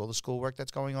disaster with all the schoolwork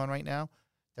that's going on right now,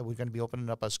 that we're going to be opening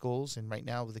up our schools. And right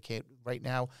now,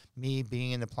 me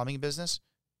being in the plumbing business,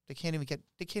 they can't even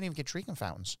get drinking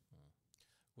fountains.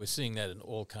 We're seeing that in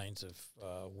all kinds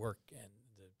of work and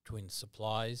between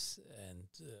supplies, and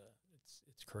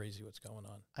it's crazy what's going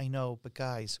on. I know, but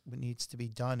guys, what needs to be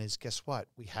done is, guess what?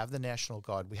 We have the National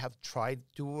Guard. We have tried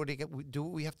do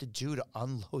what we have to do to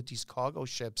unload these cargo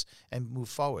ships and move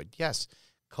forward. Yes,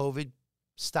 COVID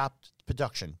stopped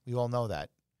production. We all know that.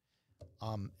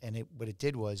 And what it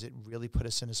did was it really put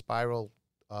us in a spiral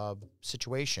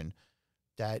situation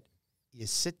that you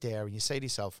sit there and you say to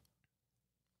yourself,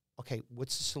 okay,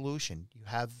 what's the solution?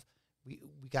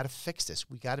 We got to fix this.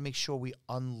 We got to make sure we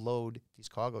unload these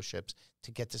cargo ships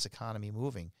to get this economy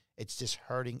moving. It's just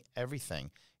hurting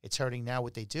everything. It's hurting now.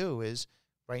 What they do is,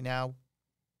 right now,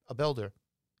 a builder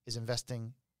is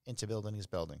investing into building his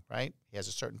building, right? He has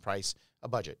a certain price, a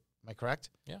budget. Am I correct?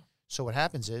 Yeah. So what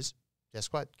happens is, guess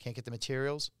what? Can't get the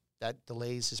materials. That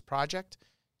delays his project.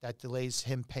 That delays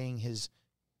him paying his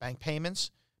bank payments.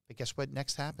 But guess what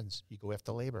next happens? You go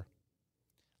after labor.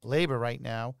 Labor right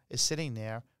now is sitting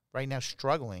there right now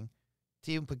struggling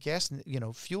to even put gas,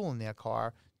 fuel in their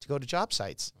car to go to job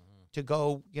sites, to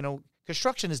go,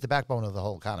 construction is the backbone of the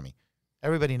whole economy.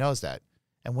 Everybody knows that.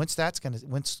 And once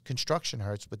construction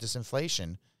hurts with this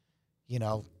inflation,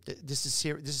 this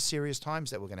is serious times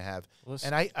that we're going to have.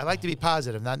 And I like to be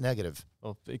positive, not negative.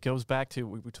 Well, it goes back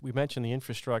to, we mentioned the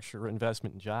Infrastructure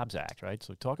Investment and Jobs Act, right?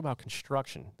 So talk about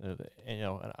construction.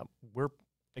 We're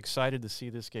excited to see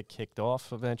this get kicked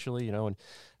off eventually, and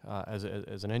as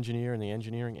an engineer in the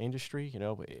engineering industry,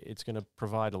 it's going to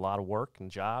provide a lot of work and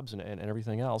jobs and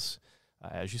everything else.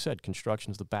 As you said,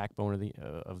 construction is the backbone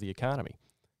of the economy,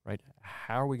 right?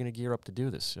 How are we going to gear up to do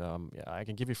this? I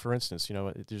can give you, for instance,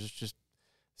 there's just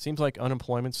seems like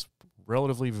unemployment's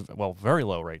relatively, very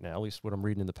low right now, at least what I'm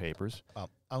reading in the papers. Well,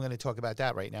 I'm going to talk about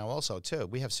that right now also, too.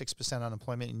 We have 6%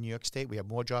 unemployment in New York State. We have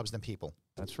more jobs than people.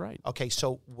 That's right. Okay,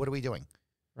 so what are we doing?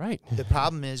 Right. The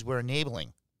problem is we're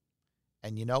enabling.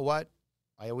 And you know what?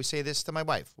 I always say this to my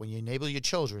wife. When you enable your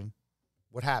children,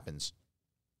 what happens?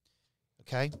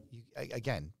 Okay?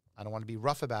 Again, I don't want to be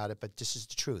rough about it, but this is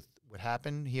the truth. What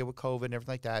happened here with COVID and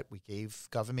everything like that,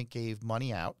 government gave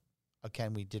money out. Okay,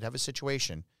 and we did have a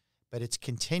situation, but it's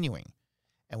continuing.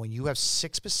 And when you have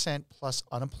 6% plus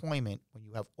unemployment, when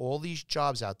you have all these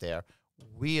jobs out there,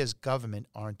 we as government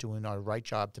aren't doing our right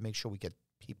job to make sure we get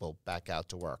people back out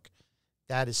to work.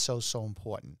 That is so, so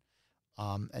important.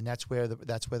 And that's where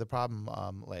the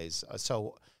problem lays.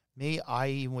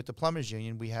 Even with the plumbers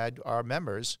union, we had our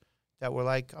members that were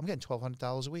like, I'm getting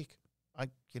 $1,200 a week.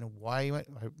 Why?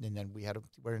 And then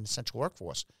we're an essential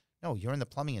workforce. No, you're in the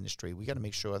plumbing industry. We got to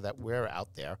make sure that we're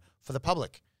out there for the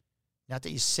public. Not that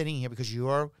you're sitting here because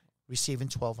you're receiving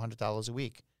 $1,200 a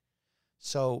week.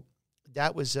 So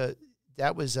that was a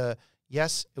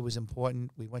yes, it was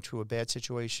important. We went through a bad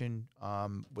situation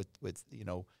with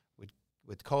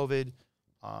COVID.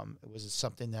 It was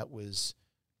something that was,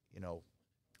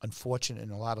 unfortunate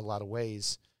in a lot of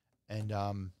ways. And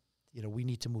we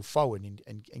need to move forward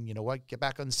and you know what? Get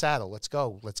back on the saddle. Let's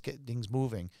go. Let's get things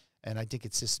moving. And I think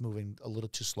it's just moving a little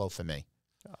too slow for me.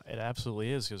 It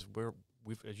absolutely is, because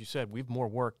we've, as you said, we've more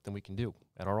work than we can do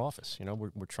at our office.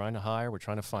 We're trying to hire, we're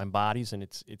trying to find bodies, and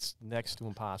it's next to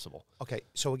impossible. Okay,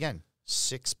 so again,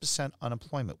 6%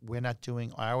 unemployment. We're not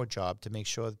doing our job to make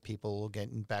sure that people are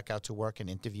getting back out to work and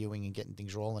interviewing and getting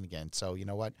things rolling again. So you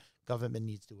know what? Government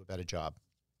needs to do a better job.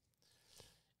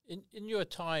 In your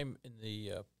time in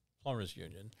the Plumbers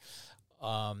Union,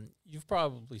 you've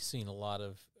probably seen a lot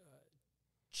of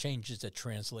changes that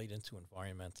translate into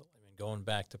environmental. I mean, going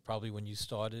back to probably when you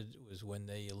started was when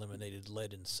they eliminated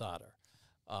lead in solder.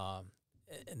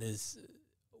 And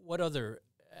what other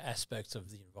aspects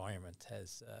of the environment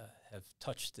have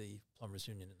touched the Plumbers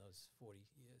Union in those 40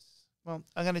 years? Well,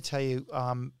 I'm going to tell you,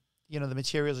 the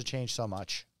materials have changed so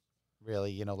much,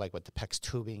 really, like with the PEX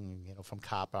tubing, from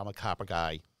copper. I'm a copper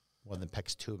guy more than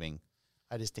PEX tubing.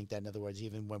 I just think that, in other words,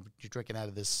 even when you're drinking out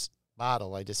of this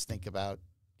bottle, I just think about,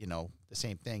 the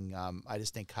same thing. I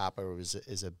just think copper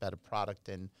is a better product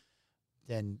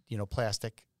than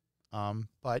plastic.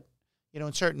 But,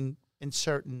 in certain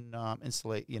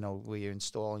installate, where you're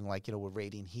installing, like, with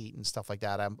radiant heat and stuff like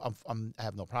that, I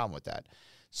have no problem with that.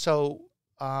 So,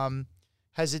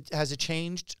 has it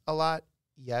changed a lot?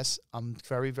 Yes. I'm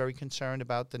very, very concerned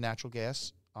about the natural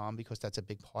gas, because that's a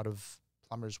big part of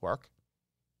plumbers' work.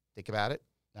 Think about it.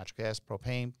 Natural gas,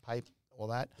 propane, pipe, all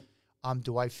that.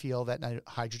 Do I feel that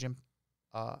hydrogen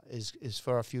is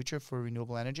for our future for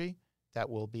renewable energy? That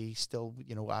will be still,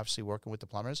 obviously working with the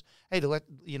plumbers. Hey, the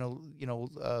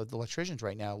electricians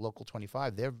right now, Local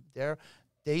 25,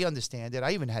 they understand it.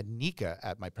 I even had NECA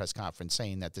at my press conference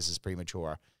saying that this is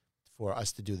premature for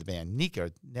us to do the ban.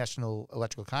 NECA, National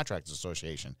Electrical Contractors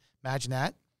Association. Imagine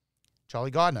that.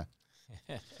 Charlie Gardner.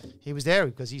 He was there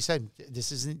because he said,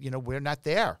 this isn't, we're not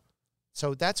there.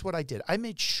 So that's what I did. I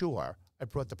made sure I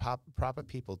brought the proper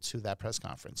people to that press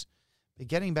conference. But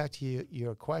getting back to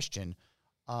your question,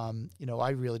 I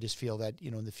really just feel that,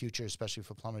 in the future, especially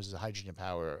for plumbers, the hydrogen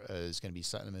power is going to be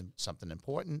something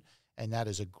important. And that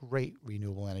is a great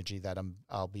renewable energy that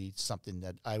I'll be something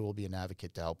that I will be an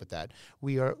advocate to help with that.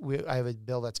 I have a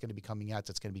bill that's going to be coming out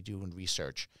that's going to be doing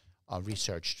research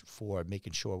for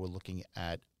making sure we're looking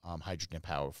at hydrogen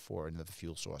power for another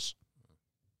fuel source.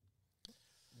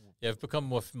 Yeah, I've become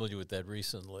more familiar with that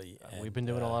recently. We've been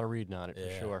doing a lot of reading on it,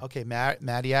 for sure. Okay,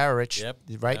 Matty Arich,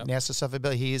 right? Yep. NASA Suffolk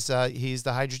Bill. He's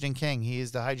the hydrogen king. He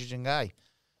is the hydrogen guy,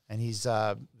 and he's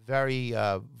very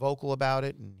vocal about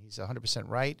it, and he's 100%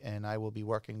 right. And I will be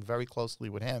working very closely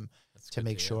with him to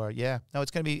make sure. Yeah, no,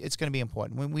 it's gonna be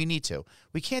important. We need to.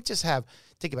 We can't just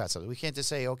think about something. We can't just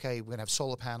say, okay, we're gonna have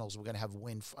solar panels. We're gonna have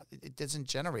wind. It doesn't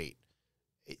generate.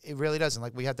 It really doesn't.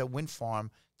 Like we have that wind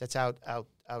farm that's out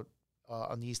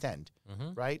on the East End,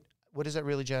 right? What does that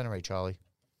really generate, Charlie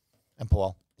and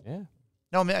Paul? Yeah.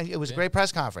 No, man, it was a great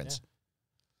press conference. Yeah.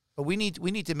 But we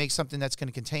need to make something that's going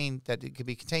to contain, that it could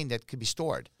be contained, that could be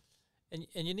stored. And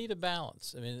you need a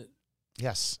balance. I mean,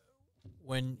 yes.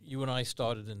 When you and I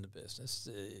started in the business,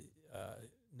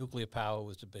 nuclear power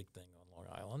was the big thing on Long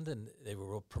Island, and they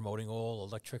were promoting all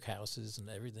electric houses, and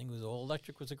everything was all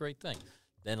electric was a great thing.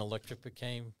 Then electric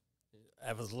became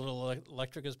have as little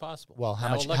electric as possible. Well, how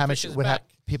much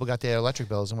people got their electric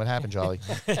bills, and what happened, Charlie?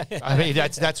 I mean,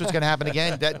 that's what's going to happen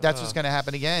again. That's what's going to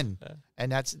happen again.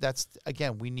 And that's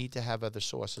again, we need to have other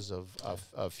sources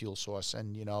of fuel source.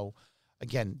 And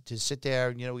again, to sit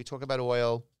there, we talk about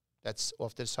oil, that's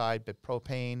off to the side, but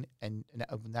propane and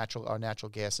our natural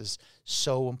gas is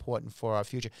so important for our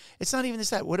future. It's not even just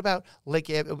that. What about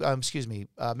Main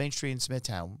Street in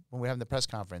Smithtown? When we're having the press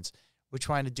conference, we're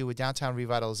trying to do a downtown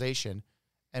revitalization,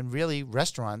 and really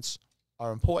restaurants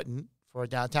are important for a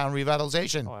downtown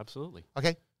revitalization. Oh, absolutely.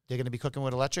 Okay, they're going to be cooking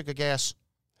with electric or gas.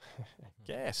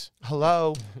 Gas.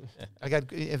 Hello.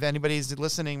 If anybody's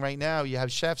listening right now, you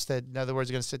have chefs that, in other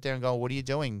words, are going to sit there and go, what are you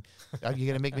doing? Are you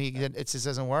going to make me, it just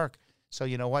doesn't work. So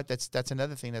you know what? That's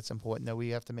another thing that's important, that we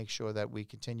have to make sure that we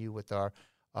continue with our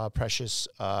precious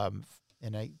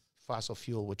fossil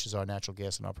fuel, which is our natural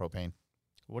gas and our propane.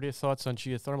 What are your thoughts on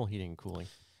geothermal heating and cooling?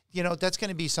 That's going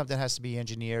to be something that has to be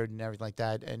engineered and everything like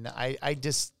that. And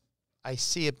I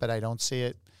see it, but I don't see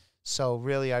it. So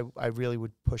really, I really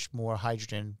would push more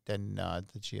hydrogen than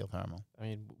the geothermal. I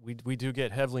mean, we do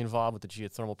get heavily involved with the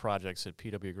geothermal projects at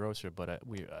PW Grosser, but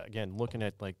we again looking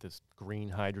at like this green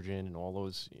hydrogen and all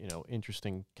those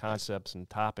interesting concepts and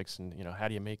topics, and how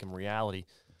do you make them reality?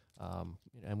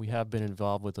 And we have been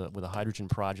involved with a hydrogen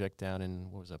project down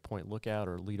in Point Lookout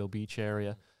or Lido Beach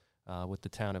area with the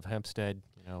town of Hempstead.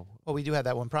 Well, we do have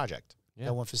that one project, Yeah.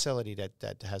 that one facility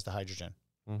that has the hydrogen.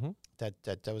 Mm-hmm.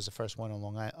 That was the first one on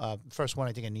Long Island, first one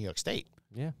I think in New York State.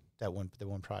 Yeah. The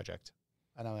one project,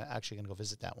 and I'm actually going to go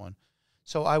visit that one.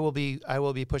 So I will be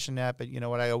pushing that. But you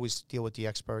know what? I always deal with the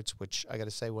experts. Which I got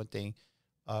to say one thing,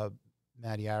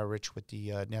 Matty Arich with the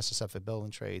NASA Suffolk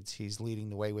Building Trades, he's leading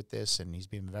the way with this, and he's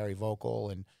been very vocal.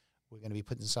 And we're going to be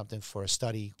putting something for a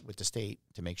study with the state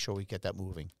to make sure we get that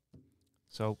moving.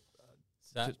 So.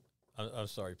 I'm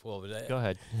sorry, Paul, but Go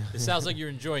ahead. It sounds like you're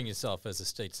enjoying yourself as a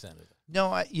state senator.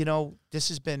 No, this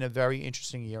has been a very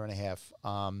interesting year and a half.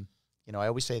 I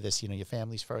always say this, your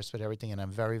family's first with everything, and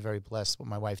I'm very, very blessed with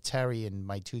my wife, Terry, and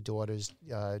my two daughters,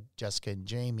 Jessica and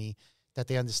Jamie, that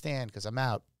they understand, because I'm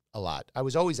out a lot. I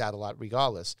was always out a lot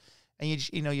regardless. And,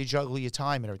 you juggle your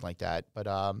time and everything like that. But,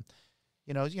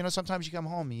 sometimes you come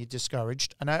home and you're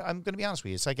discouraged. And I'm going to be honest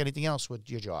with you. It's like anything else with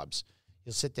your jobs.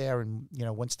 You'll sit there and,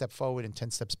 one step forward and 10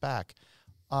 steps back.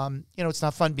 It's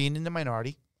not fun being in the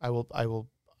minority. I will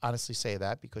honestly say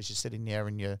that, because you're sitting there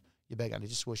and you're begging. I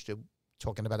just wish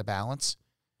talking about a balance,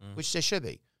 which there should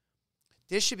be.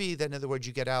 There should be that, in other words,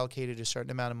 you get allocated a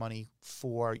certain amount of money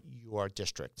for your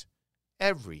district.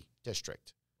 Every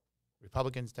district.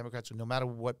 Republicans, Democrats, no matter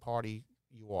what party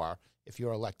you are, if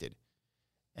you're elected.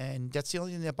 And that's the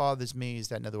only thing that bothers me, is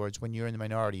that, in other words, when you're in the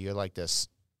minority, you're like this.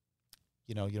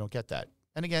 You don't get that.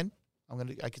 And again,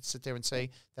 I could sit there and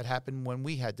say that happened when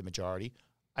we had the majority.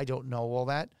 I don't know all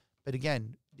that. But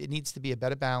again, it needs to be a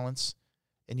better balance.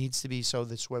 It needs to be so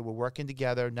this way we're working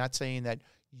together, not saying that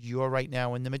you're right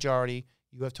now in the majority,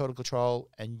 you have total control,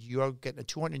 and you're getting a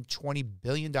 $220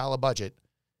 billion budget,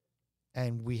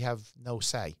 and we have no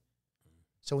say.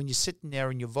 So when you're sitting there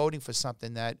and you're voting for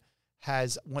something that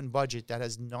has one budget that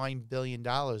has $9 billion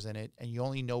in it, and you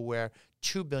only know where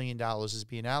 $2 billion is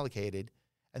being allocated,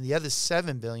 and the other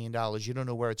 $7 billion, you don't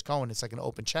know where it's going. It's like an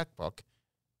open checkbook.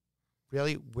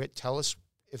 Really? Tell us,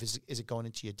 is it going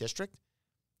into your district?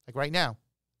 Like right now,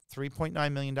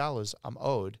 $3.9 million I'm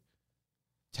owed,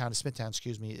 town of Smithtown,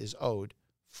 is owed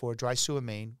for a dry sewer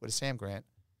main with a SAM grant,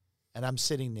 and I'm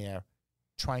sitting there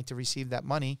trying to receive that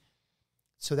money.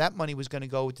 So that money was going to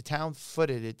go, the town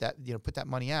footed it, put that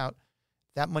money out.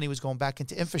 That money was going back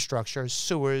into infrastructure,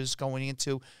 sewers, going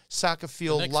into soccer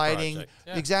field lighting.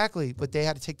 Yeah. Exactly. But they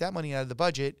had to take that money out of the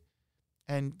budget.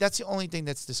 And that's the only thing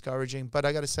that's discouraging. But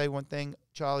I got to say one thing,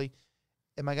 Charlie.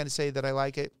 Am I going to say that I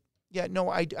like it? Yeah, no,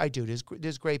 I do.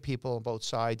 There's great people on both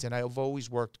sides. And I've always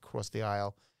worked across the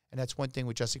aisle. And that's one thing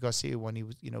with Jesse Garcia when he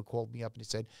was, called me up and he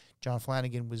said, John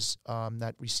Flanagan was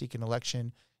not seeking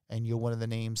election, and you're one of the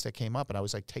names that came up. And I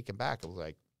was like taken back. I was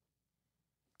like,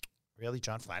 really,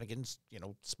 John Flanagan's,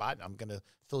 spot. I'm going to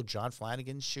fill John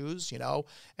Flanagan's shoes, in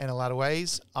a lot of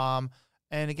ways. And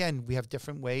again, we have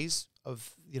different ways of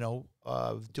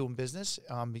doing business.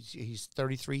 He's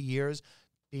 33 years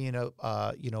being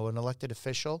an elected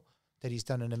official, that he's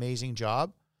done an amazing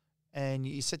job. And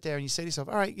you sit there and you say to yourself,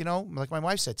 all right, like my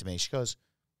wife said to me, she goes,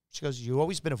 you've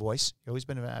always been a voice. You've always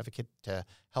been an advocate to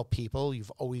help people.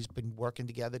 You've always been working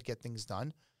together to get things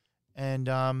done.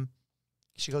 And,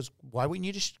 she goes, why wouldn't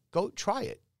you just go try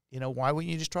it? Why wouldn't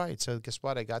you just try it? So guess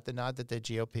what? I got the nod that the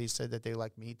GOP said that they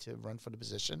like me to run for the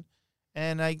position.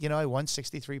 And I won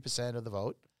 63% of the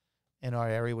vote in our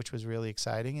area, which was really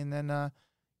exciting. And then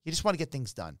you just want to get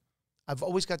things done. I've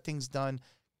always got things done,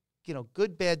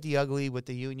 good, bad, the ugly with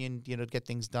the union, to get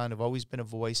things done. I've always been a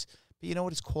voice. But you know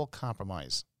what? It's called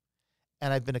compromise.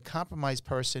 And I've been a compromise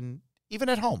person, even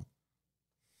at home.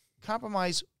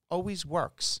 Compromise always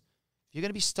works. If you're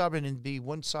going to be stubborn and be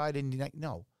one side and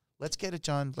no, let's get it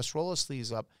done. Let's roll our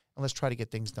sleeves up and let's try to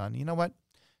get things done. You know what?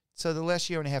 So the last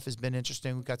year and a half has been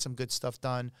interesting. We got some good stuff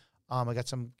done. I got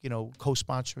some,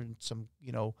 co-sponsoring some,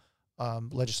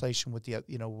 legislation with the,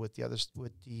 with the others,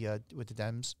 with the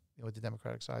Dems, with the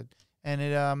Democratic side. And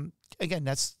it, again,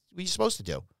 that's what you're supposed to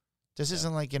do. This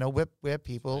isn't like, we're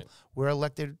people. Right. We're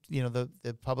elected,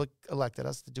 the public elected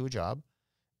us to do a job.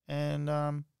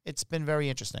 And it's been very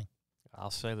interesting. I'll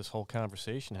say this whole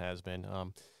conversation has been.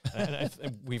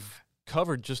 And we've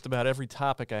covered just about every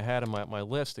topic I had on my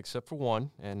list except for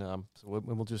one. And so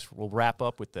we'll wrap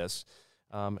up with this.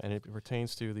 And it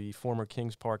pertains to the former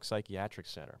Kings Park Psychiatric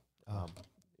Center.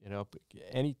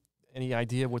 Any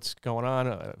idea what's going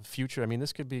on future? I mean,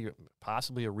 this could be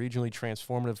possibly a regionally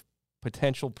transformative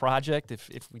potential project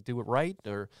if we do it right,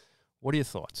 or what are your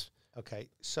thoughts? Okay,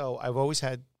 so I've always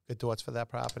had good thoughts for that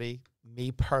property.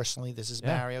 Me personally, this is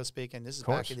Mario speaking. This is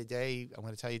back in the day. I'm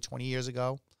going to tell you 20 years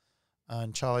ago.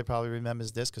 And Charlie probably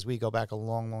remembers this because we go back a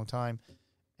long, long time.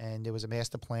 And there was a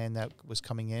master plan that was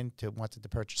coming in wanted to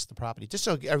purchase the property. Just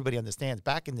so everybody understands,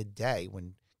 back in the day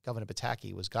when Governor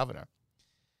Pataki was governor,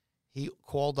 he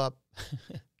called up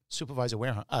Supervisor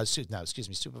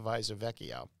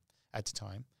Vecchio at the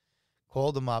time,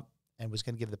 called him up and was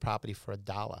going to give the property for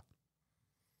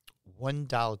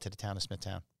 $1 to the town of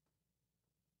Smithtown.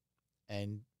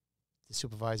 And the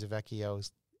Supervisor Vecchio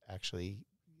actually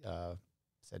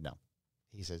said no.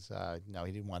 He says, no,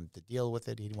 he didn't want to deal with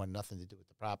it. He didn't want nothing to do with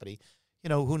the property.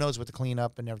 Who knows with the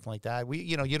cleanup and everything like that.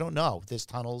 You don't know. There's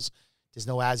tunnels. There's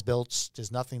no as-built.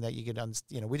 There's nothing that you could,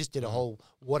 we just did a whole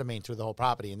water main through the whole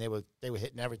property, and they were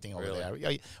hitting everything over there.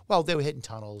 Well, they were hitting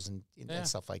tunnels and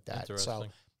stuff like that. So,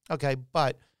 okay,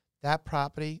 but that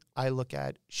property I look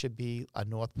at should be a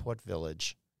Northport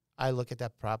Village. I look at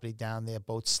that property down there,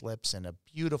 boat slips, and a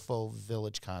beautiful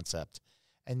village concept.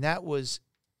 And that was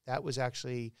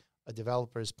actually a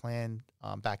developer's plan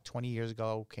back 20 years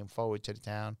ago, came forward to the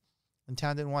town, and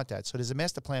town didn't want that. So there's a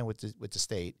master plan with the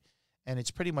state, and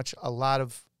it's pretty much a lot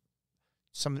of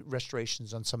some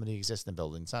restorations on some of the existing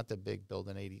buildings, not the big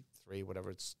building, 83, what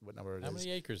number it is. How many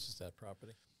acres is that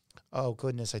property? Oh,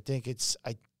 goodness, I think it's,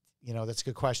 that's a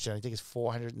good question. I think it's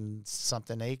 400 and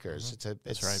something acres. Mm-hmm.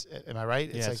 That's right. Am I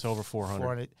right? Yeah, it's over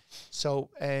 400. So,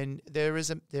 and there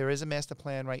is a master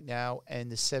plan right now,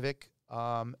 and the Civic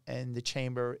and the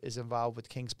Chamber is involved with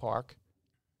Kings Park,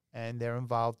 and they're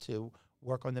involved to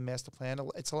work on the master plan.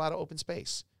 It's a lot of open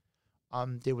space.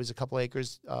 There was a couple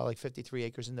acres, like 53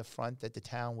 acres in the front that the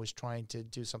town was trying to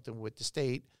do something with the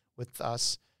state, with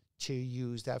us, to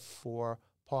use that for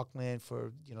parkland,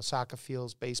 for, soccer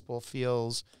fields, baseball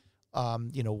fields,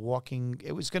 walking.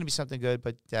 It was going to be something good,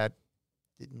 but that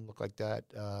didn't look like that.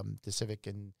 The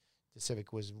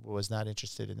Civic was not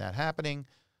interested in that happening.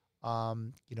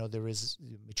 There is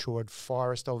matured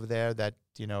forest over there that,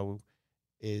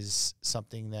 is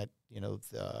something that,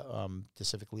 the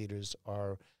civic leaders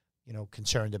are,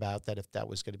 concerned about, that if that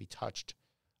was going to be touched.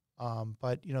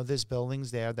 But, there's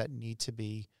buildings there that need to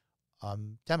be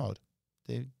demolished.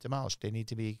 They need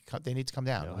to come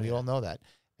down. We all know that.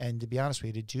 And to be honest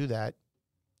with you, to do that,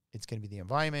 it's going to be the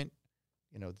environment,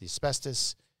 the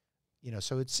asbestos,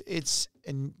 so it's,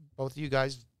 and both of you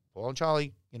guys, Paul and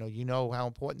Charlie, you know how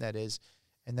important that is,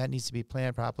 and that needs to be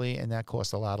planned properly, and that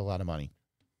costs a lot of money.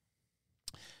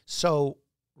 So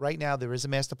right now there is a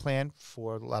master plan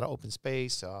for a lot of open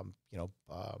space,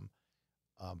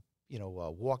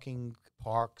 walking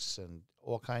parks and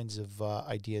all kinds of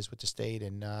ideas with the state,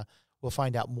 and we'll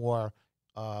find out more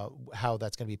how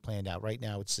that's going to be planned out. Right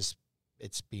now it's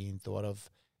being thought of,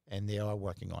 and they are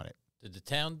working on it. Did the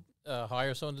town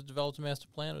hire someone to develop the master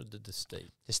plan, or did the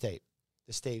state? The state.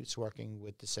 The state's working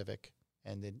with the Civic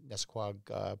and the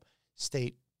Nesquag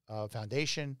State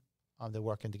Foundation. They're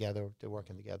working together. They're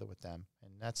working together with them,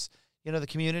 and that's, the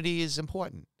community is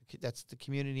important. That's the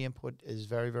community input is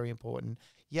very, very important.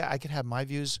 Yeah, I could have my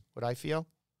views, what I feel.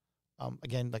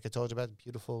 Again, like I told you about the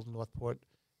beautiful Northport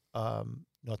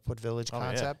Village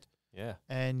concept. Yeah.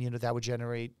 And that would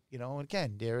generate, and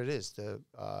again, there it is, the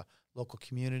local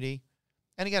community.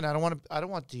 And again, I don't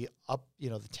want the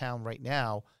town right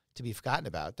now to be forgotten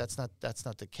about. That's not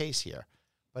the case here.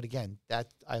 But again, that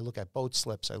I look at boat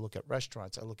slips, I look at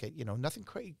restaurants, I look at, nothing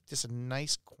crazy, just a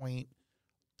nice, quaint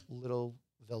little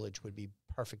village would be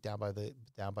perfect down by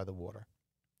the water.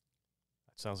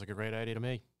 That sounds like a great idea to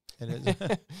me. It is.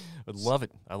 I'd love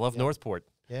it. I love Northport.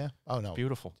 Yeah. Oh no.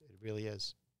 Beautiful. It really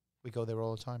is. We go there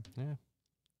all the time. Yeah.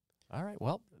 All right.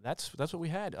 Well, that's what we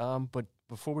had. But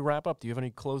before we wrap up, do you have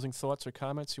any closing thoughts or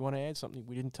comments you want to add? Something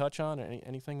we didn't touch on?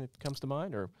 Anything that comes to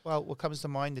mind? Or Well, what comes to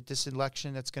mind that this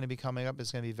election that's going to be coming up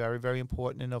is going to be very, very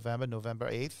important in November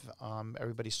 8th.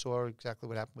 Everybody saw exactly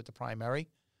what happened with the primary.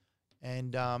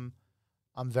 And I'm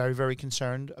very, very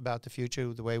concerned about the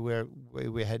future, the way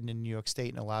we're heading in New York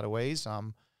State in a lot of ways.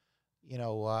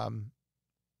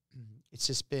 It's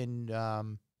just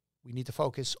been, we need to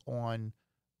focus on,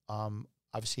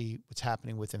 obviously, what's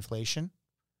happening with inflation.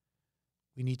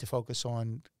 We need to focus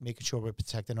on making sure we're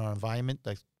protecting our environment,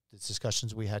 like the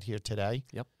discussions we had here today.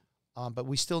 Yep. But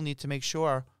we still need to make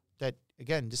sure that,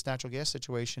 again, this natural gas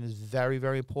situation is very,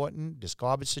 very important. This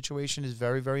garbage situation is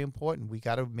very, very important. We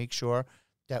got to make sure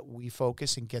that we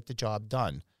focus and get the job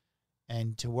done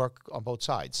and to work on both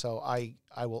sides. So I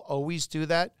will always do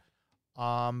that.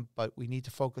 But we need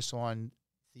to focus on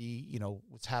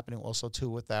what's happening also too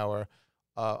with our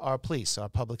police, our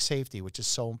public safety, which is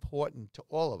so important to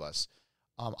all of us.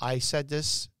 I said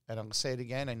this, and I'm going to say it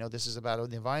again. I know this is about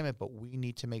the environment, but we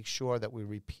need to make sure that we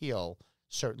repeal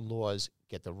certain laws,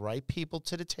 get the right people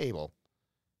to the table,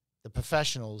 the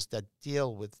professionals that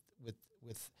deal with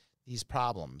these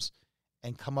problems,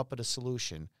 and come up with a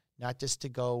solution, not just to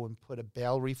go and put a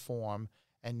bail reform,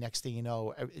 and next thing you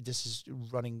know, this is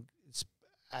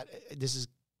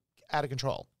out of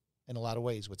control in a lot of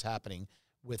ways, what's happening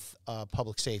with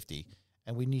public safety.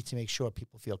 And we need to make sure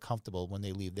people feel comfortable when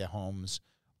they leave their homes,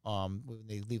 when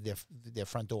they leave their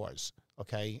front doors,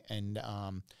 okay? And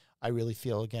I really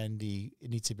feel, again, it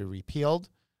needs to be repealed,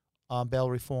 bail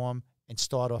reform, and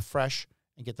start off fresh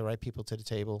and get the right people to the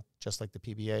table, just like the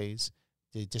PBAs,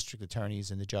 the district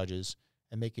attorneys, and the judges,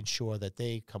 and making sure that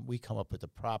we come up with the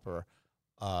proper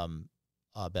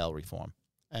bail reform.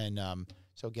 And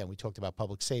so, again, we talked about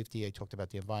public safety, I talked about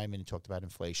the environment, and talked about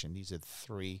inflation. These are the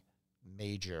three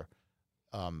major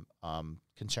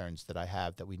concerns that I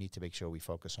have that we need to make sure we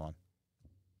focus on.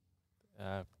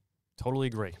 Totally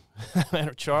agree.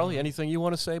 Charlie, anything you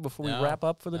want to say before we wrap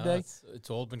up for the day?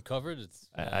 It's all been covered.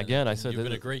 Again, I said you've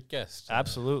been a great guest.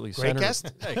 Absolutely. Great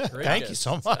guest? Hey, great Thank guest. you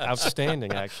so much.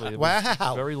 Outstanding, actually. It Wow.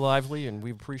 was very lively, and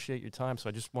we appreciate your time. So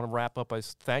I just want to wrap up by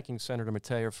thanking Senator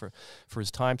Matea for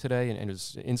his time today and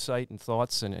his insight and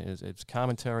thoughts and his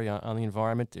commentary on the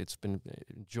environment. It's been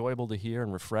enjoyable to hear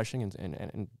and refreshing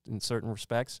in certain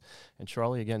respects. And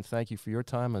Charlie, again, thank you for your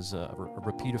time as a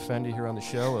repeat offender here on the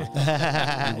show. We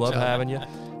love having you.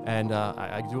 And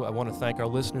I want to thank our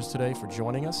listeners today for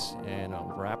joining us. And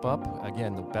I'll wrap up.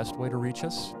 Again, the best way to reach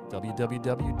us,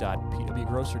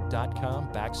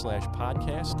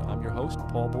 www.pwgrosser.com/podcast. I'm your host,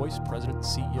 Paul Boyce, President and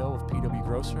CEO of PW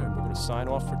Grosser, and we're going to sign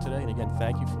off for today. And again,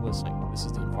 thank you for listening. This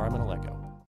is the Environmental Echo.